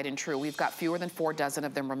and tried and true. We've got fewer than 4 dozen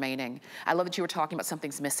of them remaining. I love that you were talking about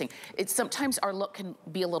something's missing. It's sometimes our look can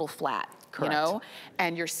be a little flat, you know?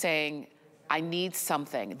 And you're saying, I need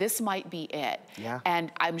something. This might be it.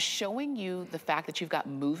 And I'm showing you the fact that you've got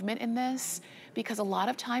movement in this, because a lot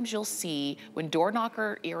of times you'll see when door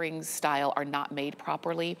knocker earrings style are not made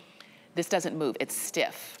properly, this doesn't move, it's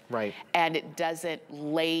stiff. And it doesn't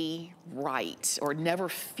lay right, or never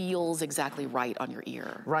feels exactly right on your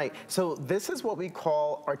ear. So this is what we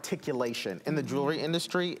call articulation. In the jewelry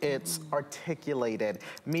industry, it's articulated,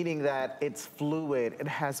 meaning that it's fluid, it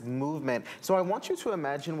has movement. So I want you to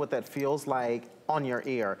imagine what that feels like on your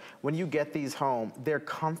ear. When you get these home, they're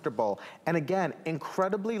comfortable. And again,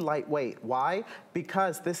 incredibly lightweight. Why?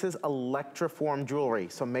 Because this is electroform jewelry.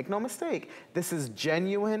 So make no mistake, this is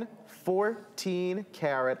genuine 14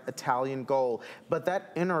 karat Italian gold. But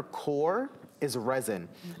that inner core is resin.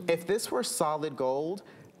 If this were solid gold,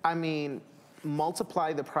 I mean,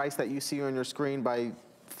 multiply the price that you see on your screen by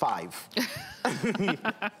 5.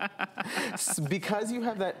 Because you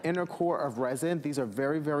have that inner core of resin, these are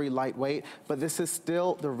very, very lightweight, but this is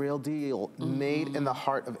still the real deal, made in the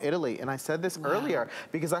heart of Italy. And I said this earlier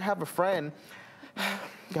because I have a friend,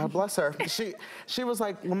 God bless her. She was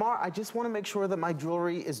like, Lamar, I just want to make sure that my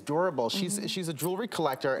jewelry is durable. She's a jewelry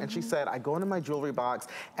collector, and she said, I go into my jewelry box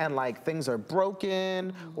and like things are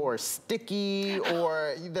broken or sticky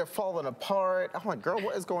or they're falling apart. I'm like, girl,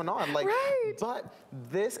 what is going on? Like, but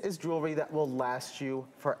this is jewelry that will last you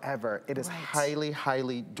forever. It is highly,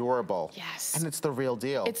 highly durable. Yes. And it's the real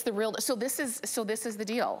deal. It's the real, so this is the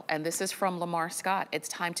deal. And this is from Lamar Scott. It's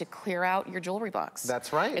time to clear out your jewelry box.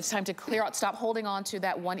 That's right. It's time to clear out, stop holding on to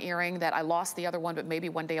that one earring that I lost the other one, but maybe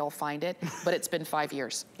one day I'll find it. But it's been 5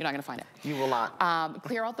 years. You're not gonna find it. You will not.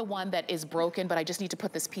 Clear out the one that is broken, but I just need to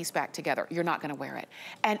put this piece back together. You're not gonna wear it.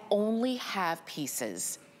 And only have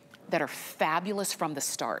pieces that are fabulous from the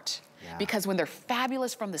start. Yeah. Because when they're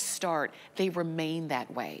fabulous from the start, they remain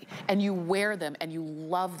that way. And you wear them and you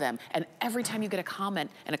love them. And every time you get a comment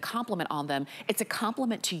and a compliment on them, it's a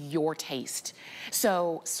compliment to your taste.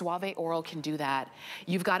 So Soave Oro can do that.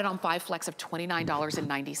 You've got it on 5 flex of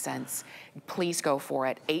 $29.90. Please go for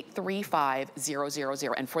it,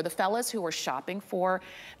 835-000. And for the fellas who are shopping for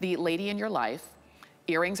the lady in your life,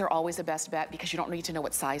 earrings are always the best bet because you don't need to know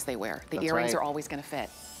what size they wear. The earrings are always gonna fit.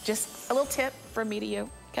 Just a little tip from me to you,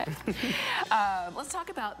 okay? Let's talk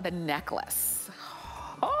about the necklace.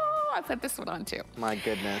 Oh, I put this one on too. My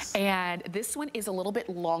goodness. And this one is a little bit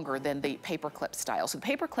longer than the paperclip style. So the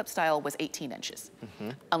paperclip style was 18 inches,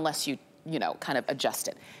 unless you know, kind of adjust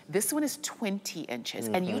it. This one is 20 inches,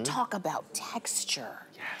 and you talk about texture.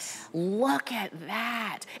 Yes. Look at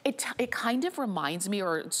that. It kind of reminds me,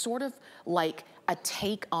 or sort of like a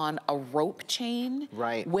take on a rope chain,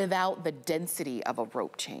 without the density of a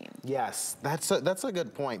rope chain. Yes, that's a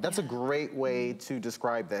good point. That's a great way to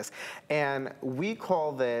describe this. And we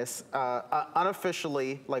call this,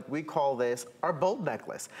 unofficially, like we call this our bold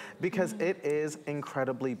necklace, because it is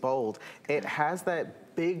incredibly bold. It has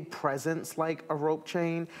that big presence like a rope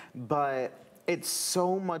chain, but it's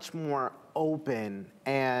so much more open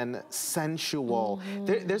and sensual.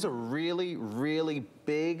 There's a really, really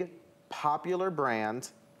big, popular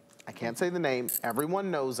brand. I can't say the name,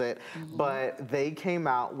 everyone knows it, but they came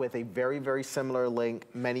out with a very, very similar link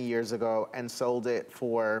many years ago and sold it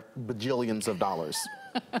for bajillions of dollars.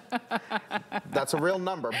 That's a real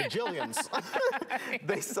number, bajillions.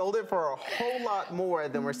 They sold it for a whole lot more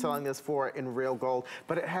than we're selling this for in real gold,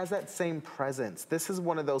 but it has that same presence. This is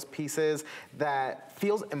one of those pieces that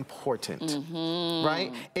feels important,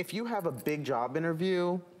 right? If you have a big job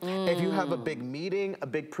interview, if you have a big meeting, a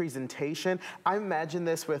big presentation, I imagine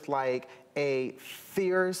this with like a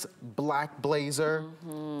fierce black blazer,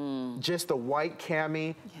 just a white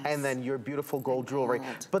cami, and then your beautiful gold jewelry.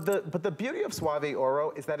 But the beauty of Soave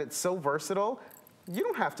Oro is that it's so versatile. You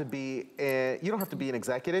don't have to be an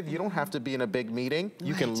executive. You don't have to be in a big meeting.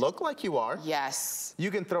 You can look like you are. Yes. You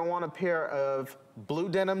can throw on a pair of blue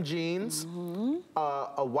denim jeans,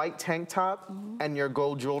 a white tank top, and your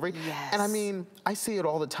gold jewelry. Yes. And I mean, I see it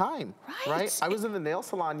all the time, right? I was in the nail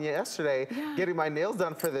salon yesterday getting my nails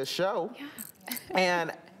done for this show,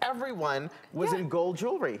 and everyone was in gold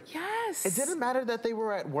jewelry. Yes. It didn't matter that they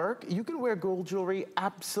were at work. You can wear gold jewelry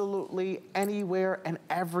absolutely anywhere and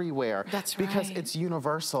everywhere. That's right. Because it's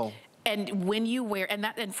universal. And when you wear,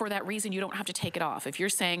 and for that reason, you don't have to take it off. If you're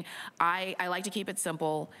saying, I like to keep it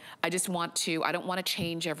simple, I don't want to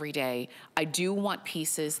change every day. I do want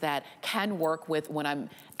pieces that can work with when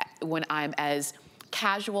I'm as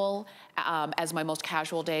casual as my most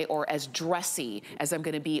casual day, or as dressy as I'm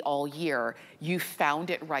gonna be all year. You found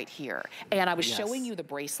it right here. And I was showing you the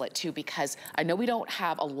bracelet too, because I know we don't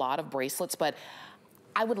have a lot of bracelets, but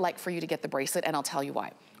I would like for you to get the bracelet, and I'll tell you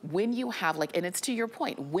why. When you have, like, and it's to your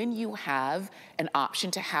point, when you have an option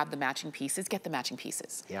to have the matching pieces, get the matching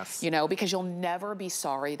pieces. Yes. You know, because you'll never be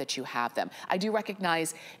sorry that you have them. I do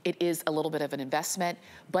recognize it is a little bit of an investment,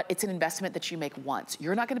 but it's an investment that you make once.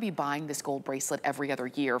 You're not gonna be buying this gold bracelet every other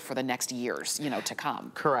year for the next years, you know, to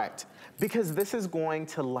come. Correct. Because this is going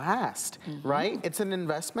to last, right? It's an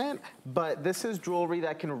investment, but this is jewelry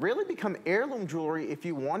that can really become heirloom jewelry if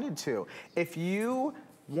you wanted to. If you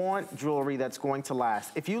want jewelry that's going to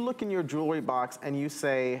last. If you look in your jewelry box and you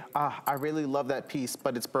say, I really love that piece,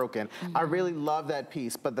 but it's broken. I really love that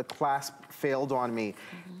piece, but the clasp failed on me.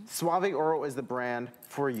 Soave Oro is the brand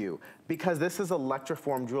for you, because this is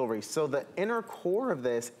electroform jewelry. So the inner core of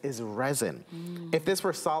this is resin. If this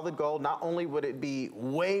were solid gold, not only would it be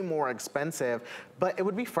way more expensive, but it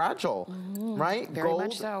would be fragile, right? Very gold,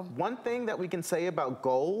 much so. One thing that we can say about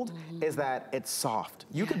gold is that it's soft.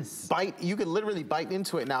 You can bite, you can literally bite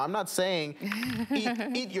into it. Now, I'm not saying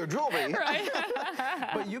eat your jewelry,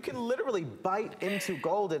 but you can literally bite into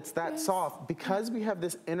gold. It's that soft. Because we have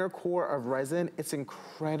this inner core of resin, it's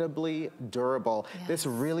incredibly durable. This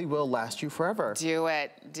this really will last you forever. Do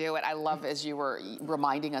it, do it. I love as you were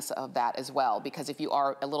reminding us of that as well, because if you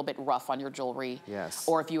are a little bit rough on your jewelry, yes,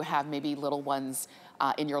 or if you have maybe little ones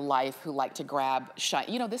in your life who like to grab shine,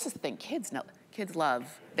 you know, this is the thing, kids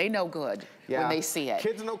love, they know good when they see it.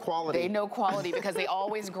 Kids know quality. They know quality because they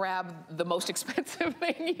always grab the most expensive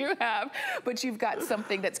thing you have, but you've got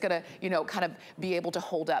something that's gonna, you know, kind of be able to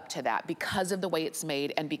hold up to that because of the way it's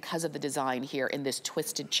made and because of the design here in this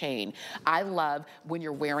twisted chain. I love when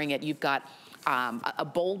you're wearing it, you've got a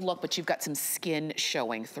bold look, but you've got some skin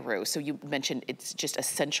showing through. So you mentioned it's just a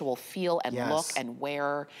sensual feel and look and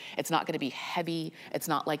wear. It's not gonna be heavy. It's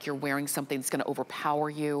not like you're wearing something that's gonna overpower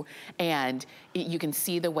you. And you can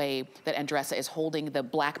see the way that Andressa is holding the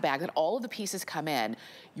black bag, that all of the pieces come in.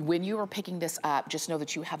 When you are picking this up, just know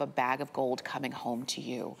that you have a bag of gold coming home to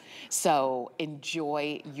you. So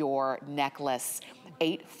enjoy your necklace.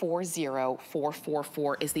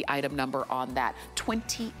 840444 is the item number on that.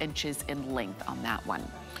 20 inches in length on that one.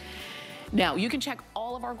 Now, you can check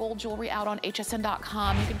all of our gold jewelry out on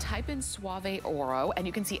hsn.com. You can type in Soave Oro and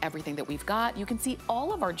you can see everything that we've got. You can see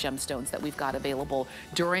all of our gemstones that we've got available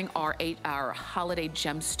during our holiday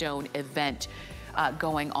gemstone event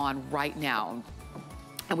going on right now.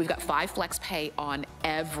 And we've got 5 flex pay on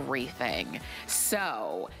everything.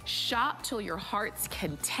 So shop till your heart's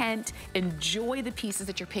content. Enjoy the pieces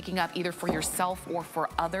that you're picking up either for yourself or for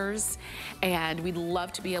others. And we'd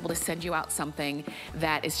love to be able to send you out something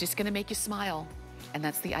that is just gonna make you smile. And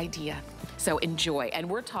that's the idea. So enjoy. And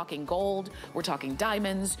we're talking gold, we're talking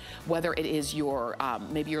diamonds, whether it is your,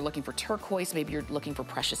 maybe you're looking for turquoise, maybe you're looking for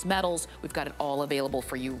precious metals, we've got it all available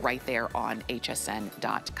for you right there on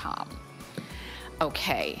hsn.com.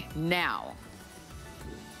 Okay, now,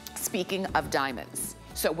 speaking of diamonds,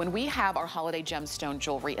 so when we have our holiday gemstone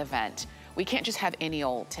jewelry event, we can't just have any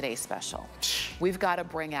old Today's Special. We've got to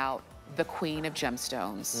bring out the queen of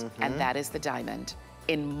gemstones, and that is the diamond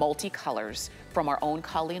in multicolors from our own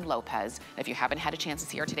Colleen Lopez. If you haven't had a chance to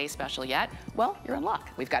see our Today's Special yet, well, you're in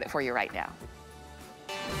luck. We've got it for you right now.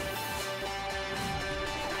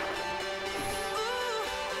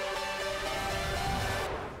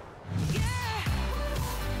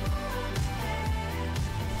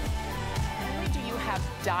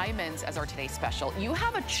 Diamonds as our Today's Special. You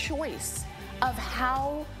have a choice of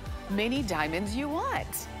how many diamonds you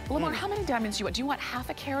want. Lamar, how many diamonds do you want? Do you want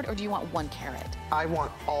half a carat or do you want 1 carat? I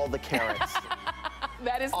want all the carats.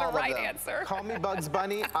 That is the right answer. Call me Bugs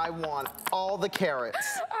Bunny, I want all the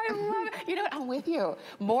carats. I love it. You know what, I'm with you.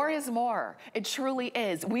 More is more. It truly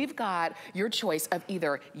is. We've got your choice of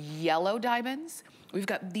either yellow diamonds, we've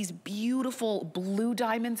got these beautiful blue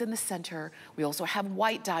diamonds in the center. We also have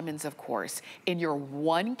white diamonds, of course, in your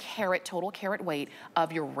 1 carat, total carat weight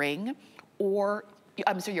of your ring, or,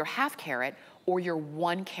 your half carat, or your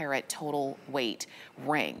 1 carat total weight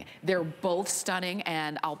ring. They're both stunning,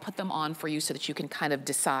 and I'll put them on for you so that you can kind of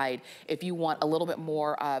decide if you want a little bit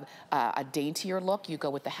more of a daintier look, you go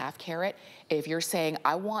with the half carat. If you're saying,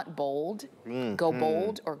 I want bold, go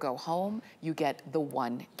bold or go home, you get the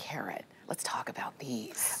 1 carat. Let's talk about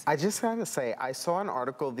these. I just gotta say, I saw an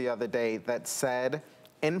article the other day that said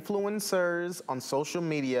influencers on social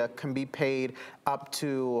media can be paid up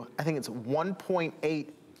to, I think it's $1.8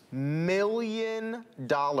 million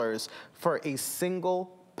for a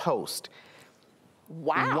single post.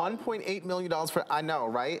 Wow. $1.8 million for, I know,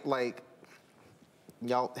 right? Like,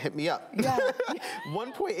 y'all hit me up. Yeah.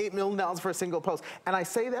 $1.8 million for a single post. And I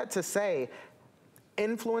say that to say,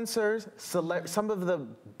 influencers, some of the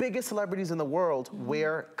biggest celebrities in the world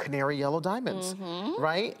wear canary yellow diamonds,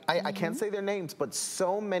 right? I can't say their names, but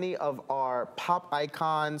so many of our pop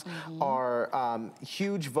icons, our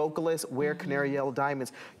huge vocalists wear canary yellow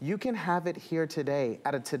diamonds. You can have it here today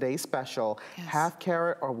at a Today's Special, half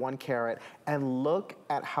carat or 1 carat, and look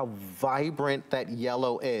at how vibrant that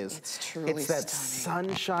yellow is. It's truly It's that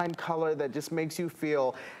sunshine color that just makes you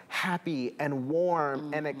feel happy and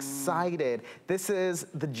warm and excited. This is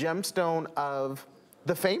the gemstone of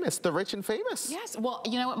the famous, the rich and famous. Yes, well,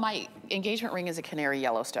 you know what? My engagement ring is a canary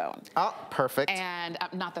yellow stone. Oh, perfect. And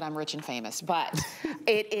not that I'm rich and famous, but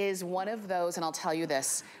it is one of those, and I'll tell you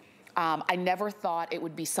this, I never thought it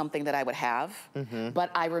would be something that I would have,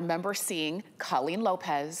 but I remember seeing Colleen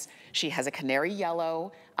Lopez. She has a canary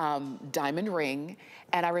yellow diamond ring,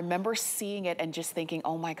 and I remember seeing it and just thinking,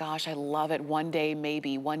 oh my gosh, I love it. One day,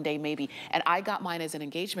 maybe, one day, maybe. And I got mine as an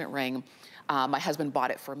engagement ring. My husband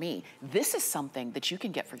bought it for me. This is something that you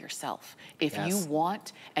can get for yourself. If you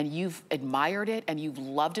want and you've admired it and you've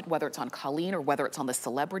loved it, whether it's on Colleen or whether it's on the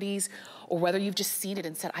celebrities, or whether you've just seen it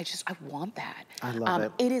and said, I want that. I love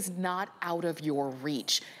it. It is not out of your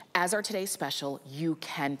reach. as our today's special, you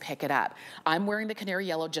can pick it up. I'm wearing the canary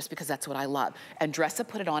yellow just because that's what I love. And Dressa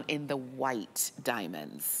put it on in the white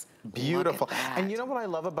diamonds. Beautiful. And you know what I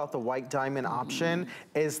love about the white diamond option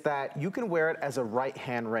is that you can wear it as a right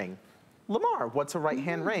hand ring. Lamar, what's a right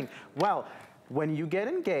hand ring? Well, when you get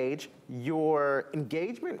engaged, your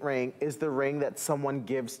engagement ring is the ring that someone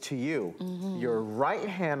gives to you. Your right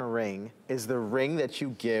hand ring is the ring that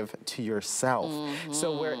you give to yourself.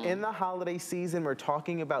 So we're in the holiday season, we're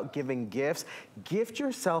talking about giving gifts. Gift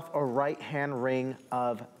yourself a right hand ring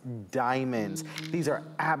of diamonds. These are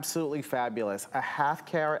absolutely fabulous. A ½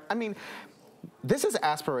 carat, I mean, this is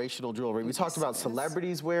aspirational jewelry. We talked about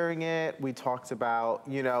celebrities wearing it. We talked about,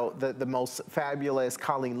 you know, the most fabulous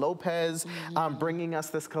Colleen Lopez bringing us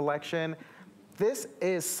this collection. This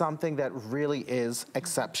is something that really is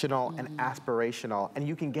exceptional and aspirational, and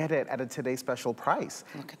you can get it at a Today Special price.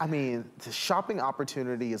 I mean, the shopping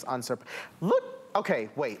opportunity is unsurpassed. Look, okay,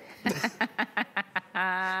 wait.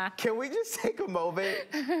 Can we just take a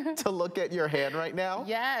moment to look at your hand right now?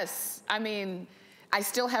 Yes, I mean, I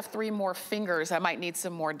still have 3 more fingers. I might need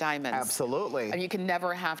some more diamonds. Absolutely. And you can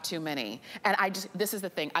never have too many. And this is the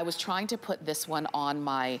thing, I was trying to put this one on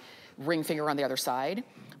my ring finger on the other side,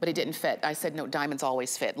 but it didn't fit. I said, no, diamonds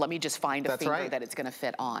always fit. Let me just find a finger that it's gonna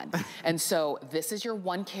fit on. And so this is your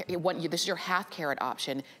this is your ½ carat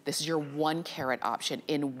option. This is your 1 carat option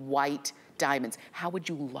in white diamonds. How would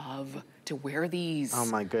you love to wear these? Oh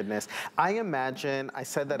my goodness. I imagine, I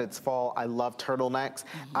said that it's fall, I love turtlenecks.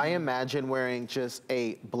 I imagine wearing just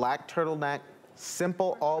a black turtleneck,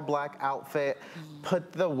 simple all black outfit,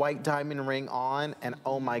 put the white diamond ring on, and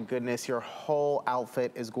oh my goodness, your whole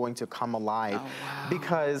outfit is going to come alive. Oh, wow.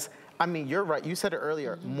 Because I mean, you're right, you said it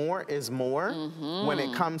earlier, more is more when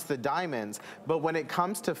it comes to diamonds, but when it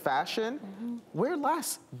comes to fashion, wear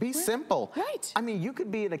less, be simple. Right. I mean, you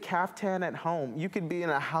could be in a caftan at home, you could be in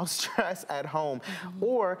a house dress at home,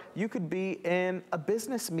 or you could be in a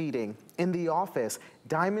business meeting in the office.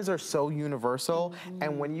 Diamonds are so universal,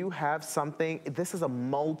 and when you have something, this is a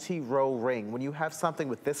multi-row ring, when you have something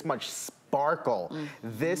with this much sparkle,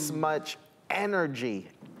 this much energy,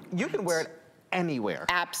 you can wear it anywhere.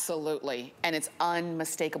 Absolutely, and it's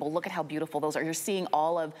unmistakable. Look at how beautiful those are. You're seeing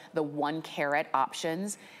all of the 1 carat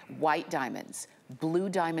options, white diamonds, blue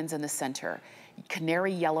diamonds in the center,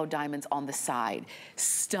 canary yellow diamonds on the side.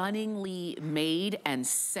 Stunningly made and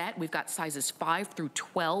set. We've got sizes 5 through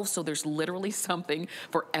 12, so there's literally something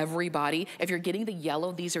for everybody. If you're getting the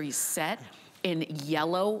yellow, these are set in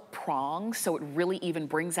yellow prongs, so it really even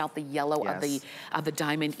brings out the yellow of the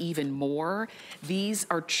diamond even more. These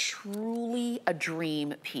are truly a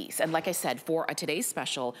dream piece. And like I said, for a Today's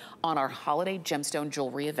Special on our holiday gemstone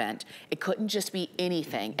jewelry event, it couldn't just be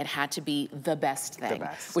anything. It had to be the best thing,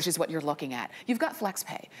 which is what you're looking at. You've got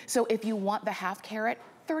FlexPay. So if you want the ½ carat,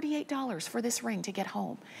 $38 for this ring to get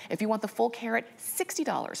home. If you want the full carat,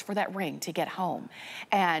 $60 for that ring to get home.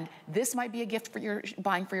 And this might be a gift for your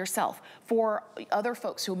buying for yourself. For other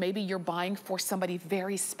folks who maybe you're buying for somebody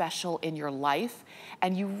very special in your life,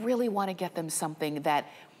 and you really want to get them something that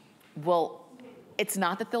will, it's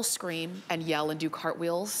not that they'll scream and yell and do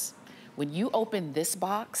cartwheels. When you open this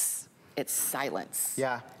box, it's silence.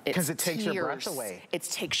 Yeah, because it takes your breath away. It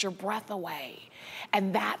takes your breath away.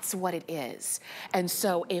 And that's what it is. And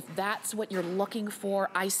so if that's what you're looking for,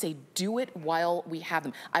 I say do it while we have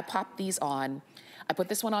them. I pop these on. I put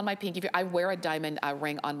this one on my pinky. I wear a diamond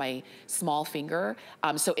ring on my small finger.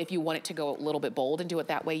 So if you want it to go a little bit bold and do it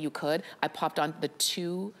that way, you could. I popped on the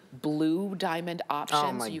 2 blue diamond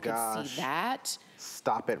options so you can see that.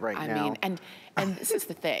 Stop it right now. I mean, and this is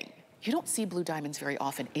the thing. You don't see blue diamonds very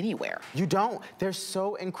often anywhere. You don't. They're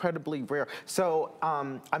so incredibly rare. So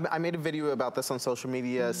I made a video about this on social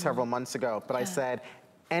media several months ago, but I said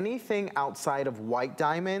anything outside of white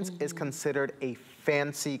diamonds is considered a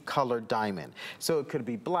fancy colored diamond. So it could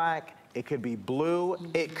be black, it could be blue,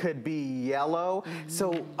 it could be yellow.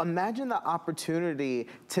 So imagine the opportunity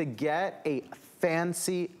to get a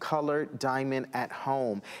fancy colored diamond at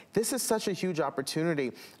home. This is such a huge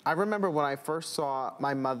opportunity. I remember when I first saw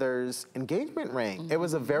my mother's engagement ring, it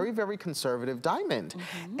was a very, very conservative diamond.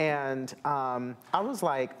 And I was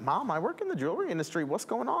like, Mom, I work in the jewelry industry. What's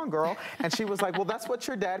going on, girl? And she was like, well, that's what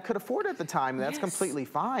your dad could afford at the time. And that's completely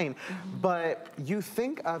fine. But you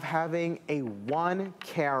think of having a 1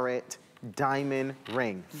 carat diamond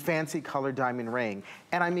ring, fancy colored diamond ring.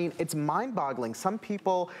 And I mean, it's mind-boggling. Some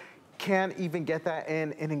people can't even get that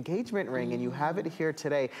in an engagement ring, and you have it here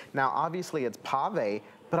today. Now, obviously it's pave,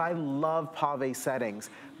 but I love pave settings.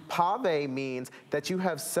 Pave means that you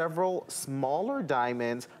have several smaller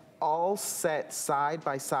diamonds all set side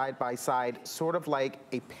by side by side, sort of like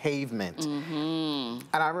a pavement. And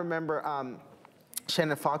I remember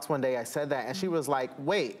Shannon Fox one day, I said that, and she was like,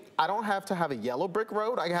 wait, I don't have to have a yellow brick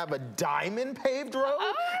road, I have a diamond paved road?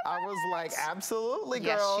 I was like, absolutely,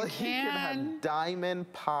 girl. Yes, you can. have diamond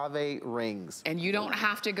pave rings. And you don't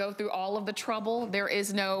have to go through all of the trouble. There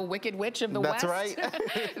is no Wicked Witch of the West. That's right.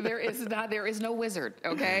 There is no wizard,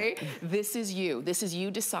 okay? This is you. This is you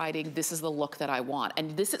deciding this is the look that I want.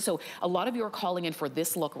 And this is, so a lot of you are calling in for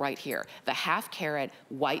this look right here, the half carat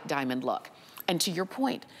white diamond look. And to your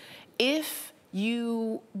point, if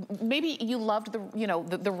maybe you loved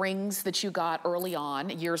the rings that you got early on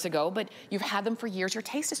years ago, but you've had them for years, your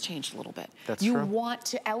taste has changed a little bit. That's you true. want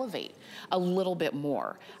to elevate a little bit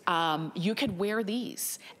more. You could wear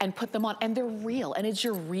these and put them on, and they're real, and it's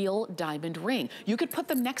your real diamond ring. You could put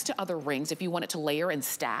them next to other rings if you want it to layer and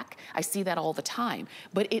stack. I see that all the time,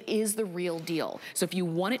 but it is the real deal. So if you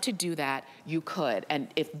wanted to do that, you could. And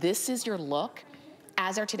if this is your look,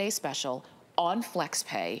 as our today's special on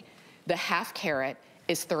FlexPay, the half carat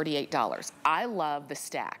is $38. I love the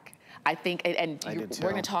stack. I think, and we're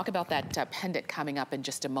gonna talk about that pendant coming up in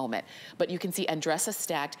just a moment, but you can see Andressa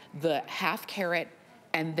stacked the half carat,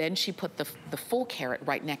 and then she put the full carat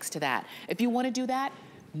right next to that. If you wanna do that,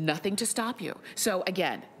 nothing to stop you. So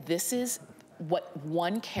again, this is what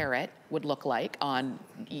 1 carat would look like on,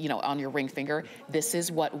 on your ring finger. This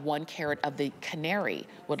is what 1 carat of the canary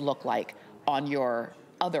would look like on your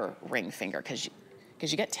other ring finger, because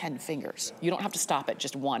you get 10 fingers. You don't have to stop at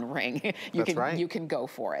just 1 ring. You can go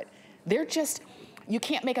for it. They're just, you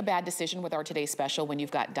can't make a bad decision with our today's special when you've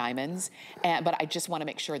got diamonds, but I just wanna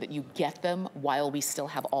make sure that you get them while we still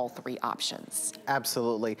have all 3 options.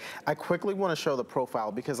 Absolutely. I quickly wanna show the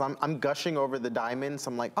profile because I'm gushing over the diamonds.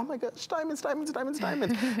 I'm like, oh my gosh, diamonds, diamonds, diamonds,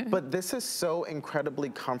 diamonds. But this is so incredibly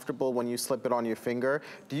comfortable when you slip it on your finger.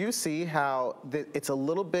 Do you see how it's a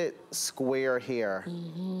little bit square here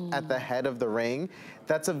at the head of the ring?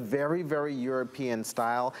 That's a very, very European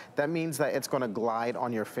style. That means that it's gonna glide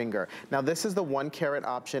on your finger. Now this is the 1 carat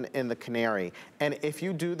option in the canary. And if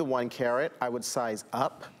you do the 1 carat, I would size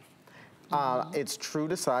up. It's true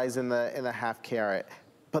to size in the half carat.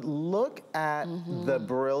 But look at the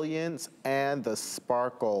brilliance and the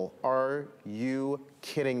sparkle. Are you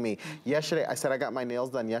kidding me? Yesterday, I said I got my nails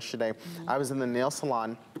done yesterday. I was in the nail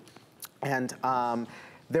salon, and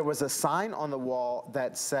there was a sign on the wall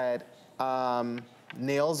that said,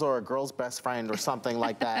 nails are a girl's best friend or something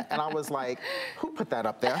like that. And I was like, who put that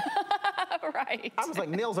up there? Right. I was like,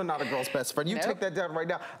 nails are not a girl's best friend. You take that down right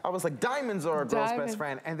now. I was like, diamonds are a girl's best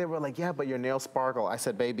friend. And they were like, yeah, but your nails sparkle. I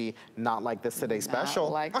said, baby, not like this today's special.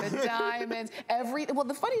 Not like the diamonds. Well,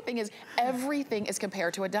 the funny thing is, everything is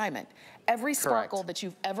compared to a diamond. Every sparkle that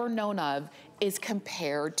you've ever known of is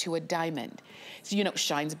compared to a diamond. So,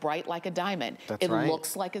 shines bright like a diamond. It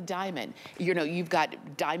looks like a diamond. You've got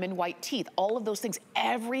diamond white teeth, all of those things.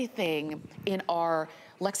 Everything in our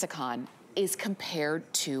lexicon is compared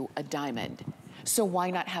to a diamond. So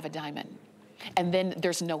why not have a diamond? And then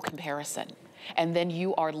there's no comparison. And then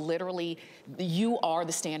you are literally, you are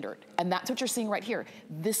the standard. And that's what you're seeing right here.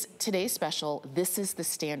 Today's special, this is the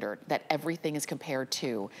standard that everything is compared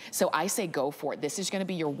to. So I say go for it. This is gonna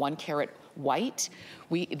be your 1 carat white.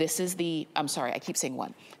 This is I'm sorry, I keep saying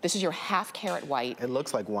 1. This is your half carat white. It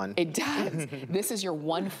looks like 1. It does. This is your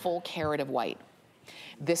 1 full carat of white.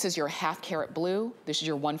 This is your half carat blue. This is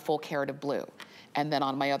your 1 full carat of blue. And then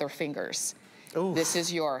on my other fingers, this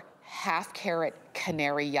is your half carat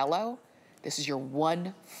canary yellow. This is your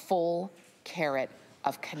 1 full carat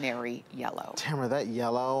of canary yellow. Tamara, that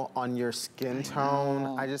yellow on your skin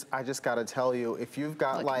tone, I just gotta tell you, if you've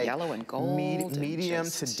got like yellow and gold medium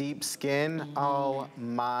to deep skin, oh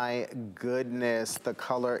my goodness, the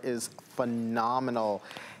color is phenomenal.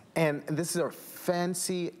 And this is a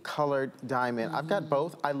fancy colored diamond. I've got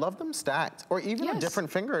both. I love them stacked, or even on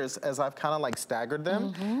different fingers as I've kind of like staggered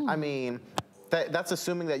them. I mean, that's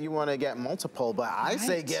assuming that you want to get multiple, but I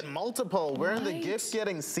say get multiple. We're in the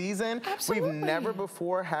gift-getting season. We've never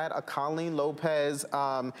before had a Colleen Lopez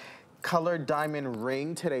colored diamond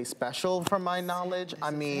ring today special, from my knowledge.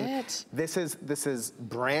 I mean, this is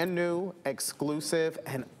brand new, exclusive,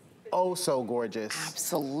 and oh so gorgeous.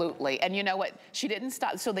 Absolutely. And you know what? She didn't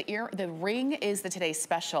stop. So the ring is the today's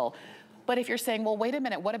special. But if you're saying, well, wait a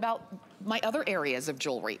minute, what about my other areas of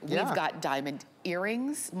jewelry? We've got diamond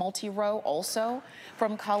earrings, multi-row also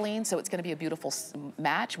from Colleen, so it's gonna be a beautiful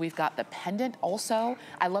match. We've got the pendant also.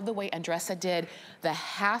 I love the way Andressa did the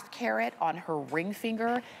half carat on her ring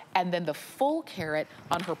finger and then the full carat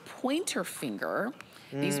on her pointer finger.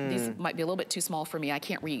 These might be a little bit too small for me. I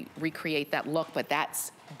can't recreate that look, but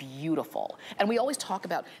that's beautiful. And we always talk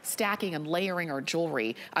about stacking and layering our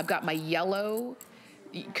jewelry. I've got my yellow,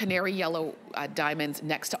 canary yellow diamonds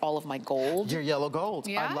next to all of my gold. Your yellow gold.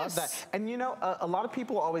 Yes. I love that. And you know, a lot of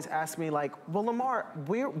people always ask me like, well, Lamar,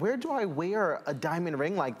 where do I wear a diamond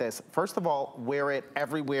ring like this? First of all, wear it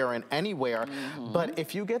everywhere and anywhere. But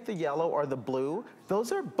if you get the yellow or the blue,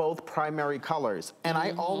 those are both primary colors. And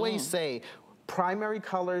I always say, primary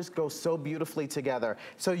colors go so beautifully together.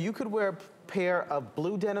 So you could wear a pair of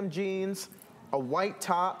blue denim jeans, a white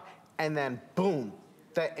top, and then boom,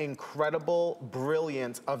 that incredible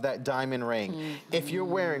brilliance of that diamond ring. If you're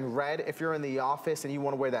wearing red, if you're in the office and you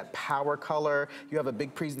want to wear that power color, you have a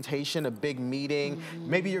big presentation, a big meeting,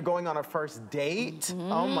 maybe you're going on a first date,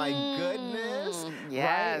 oh my goodness.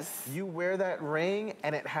 Yes. Right? You wear that ring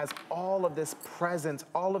and it has all of this presence,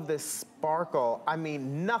 all of this sparkle. I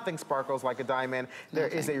mean, nothing sparkles like a diamond. There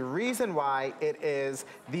is a reason why it is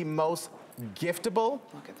the most giftable,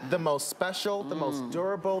 the most special, the most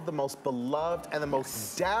durable, the most beloved, and the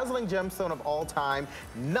most dazzling gemstone of all time.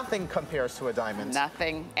 Nothing compares to a diamond.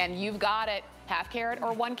 Nothing. And you've got it. Half carat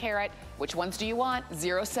or 1 carat. Which ones do you want?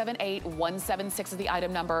 078176 is the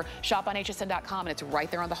item number. Shop on hsn.com and it's right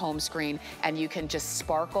there on the home screen. And you can just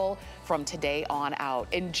sparkle from today on out.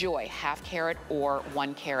 Enjoy half carat or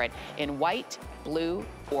 1 carat in white, blue,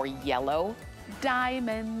 or yellow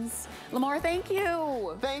diamonds. Lamar, thank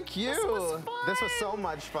you. Thank you. This was fun. This was so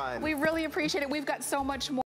much fun. We really appreciate it. We've got so much more.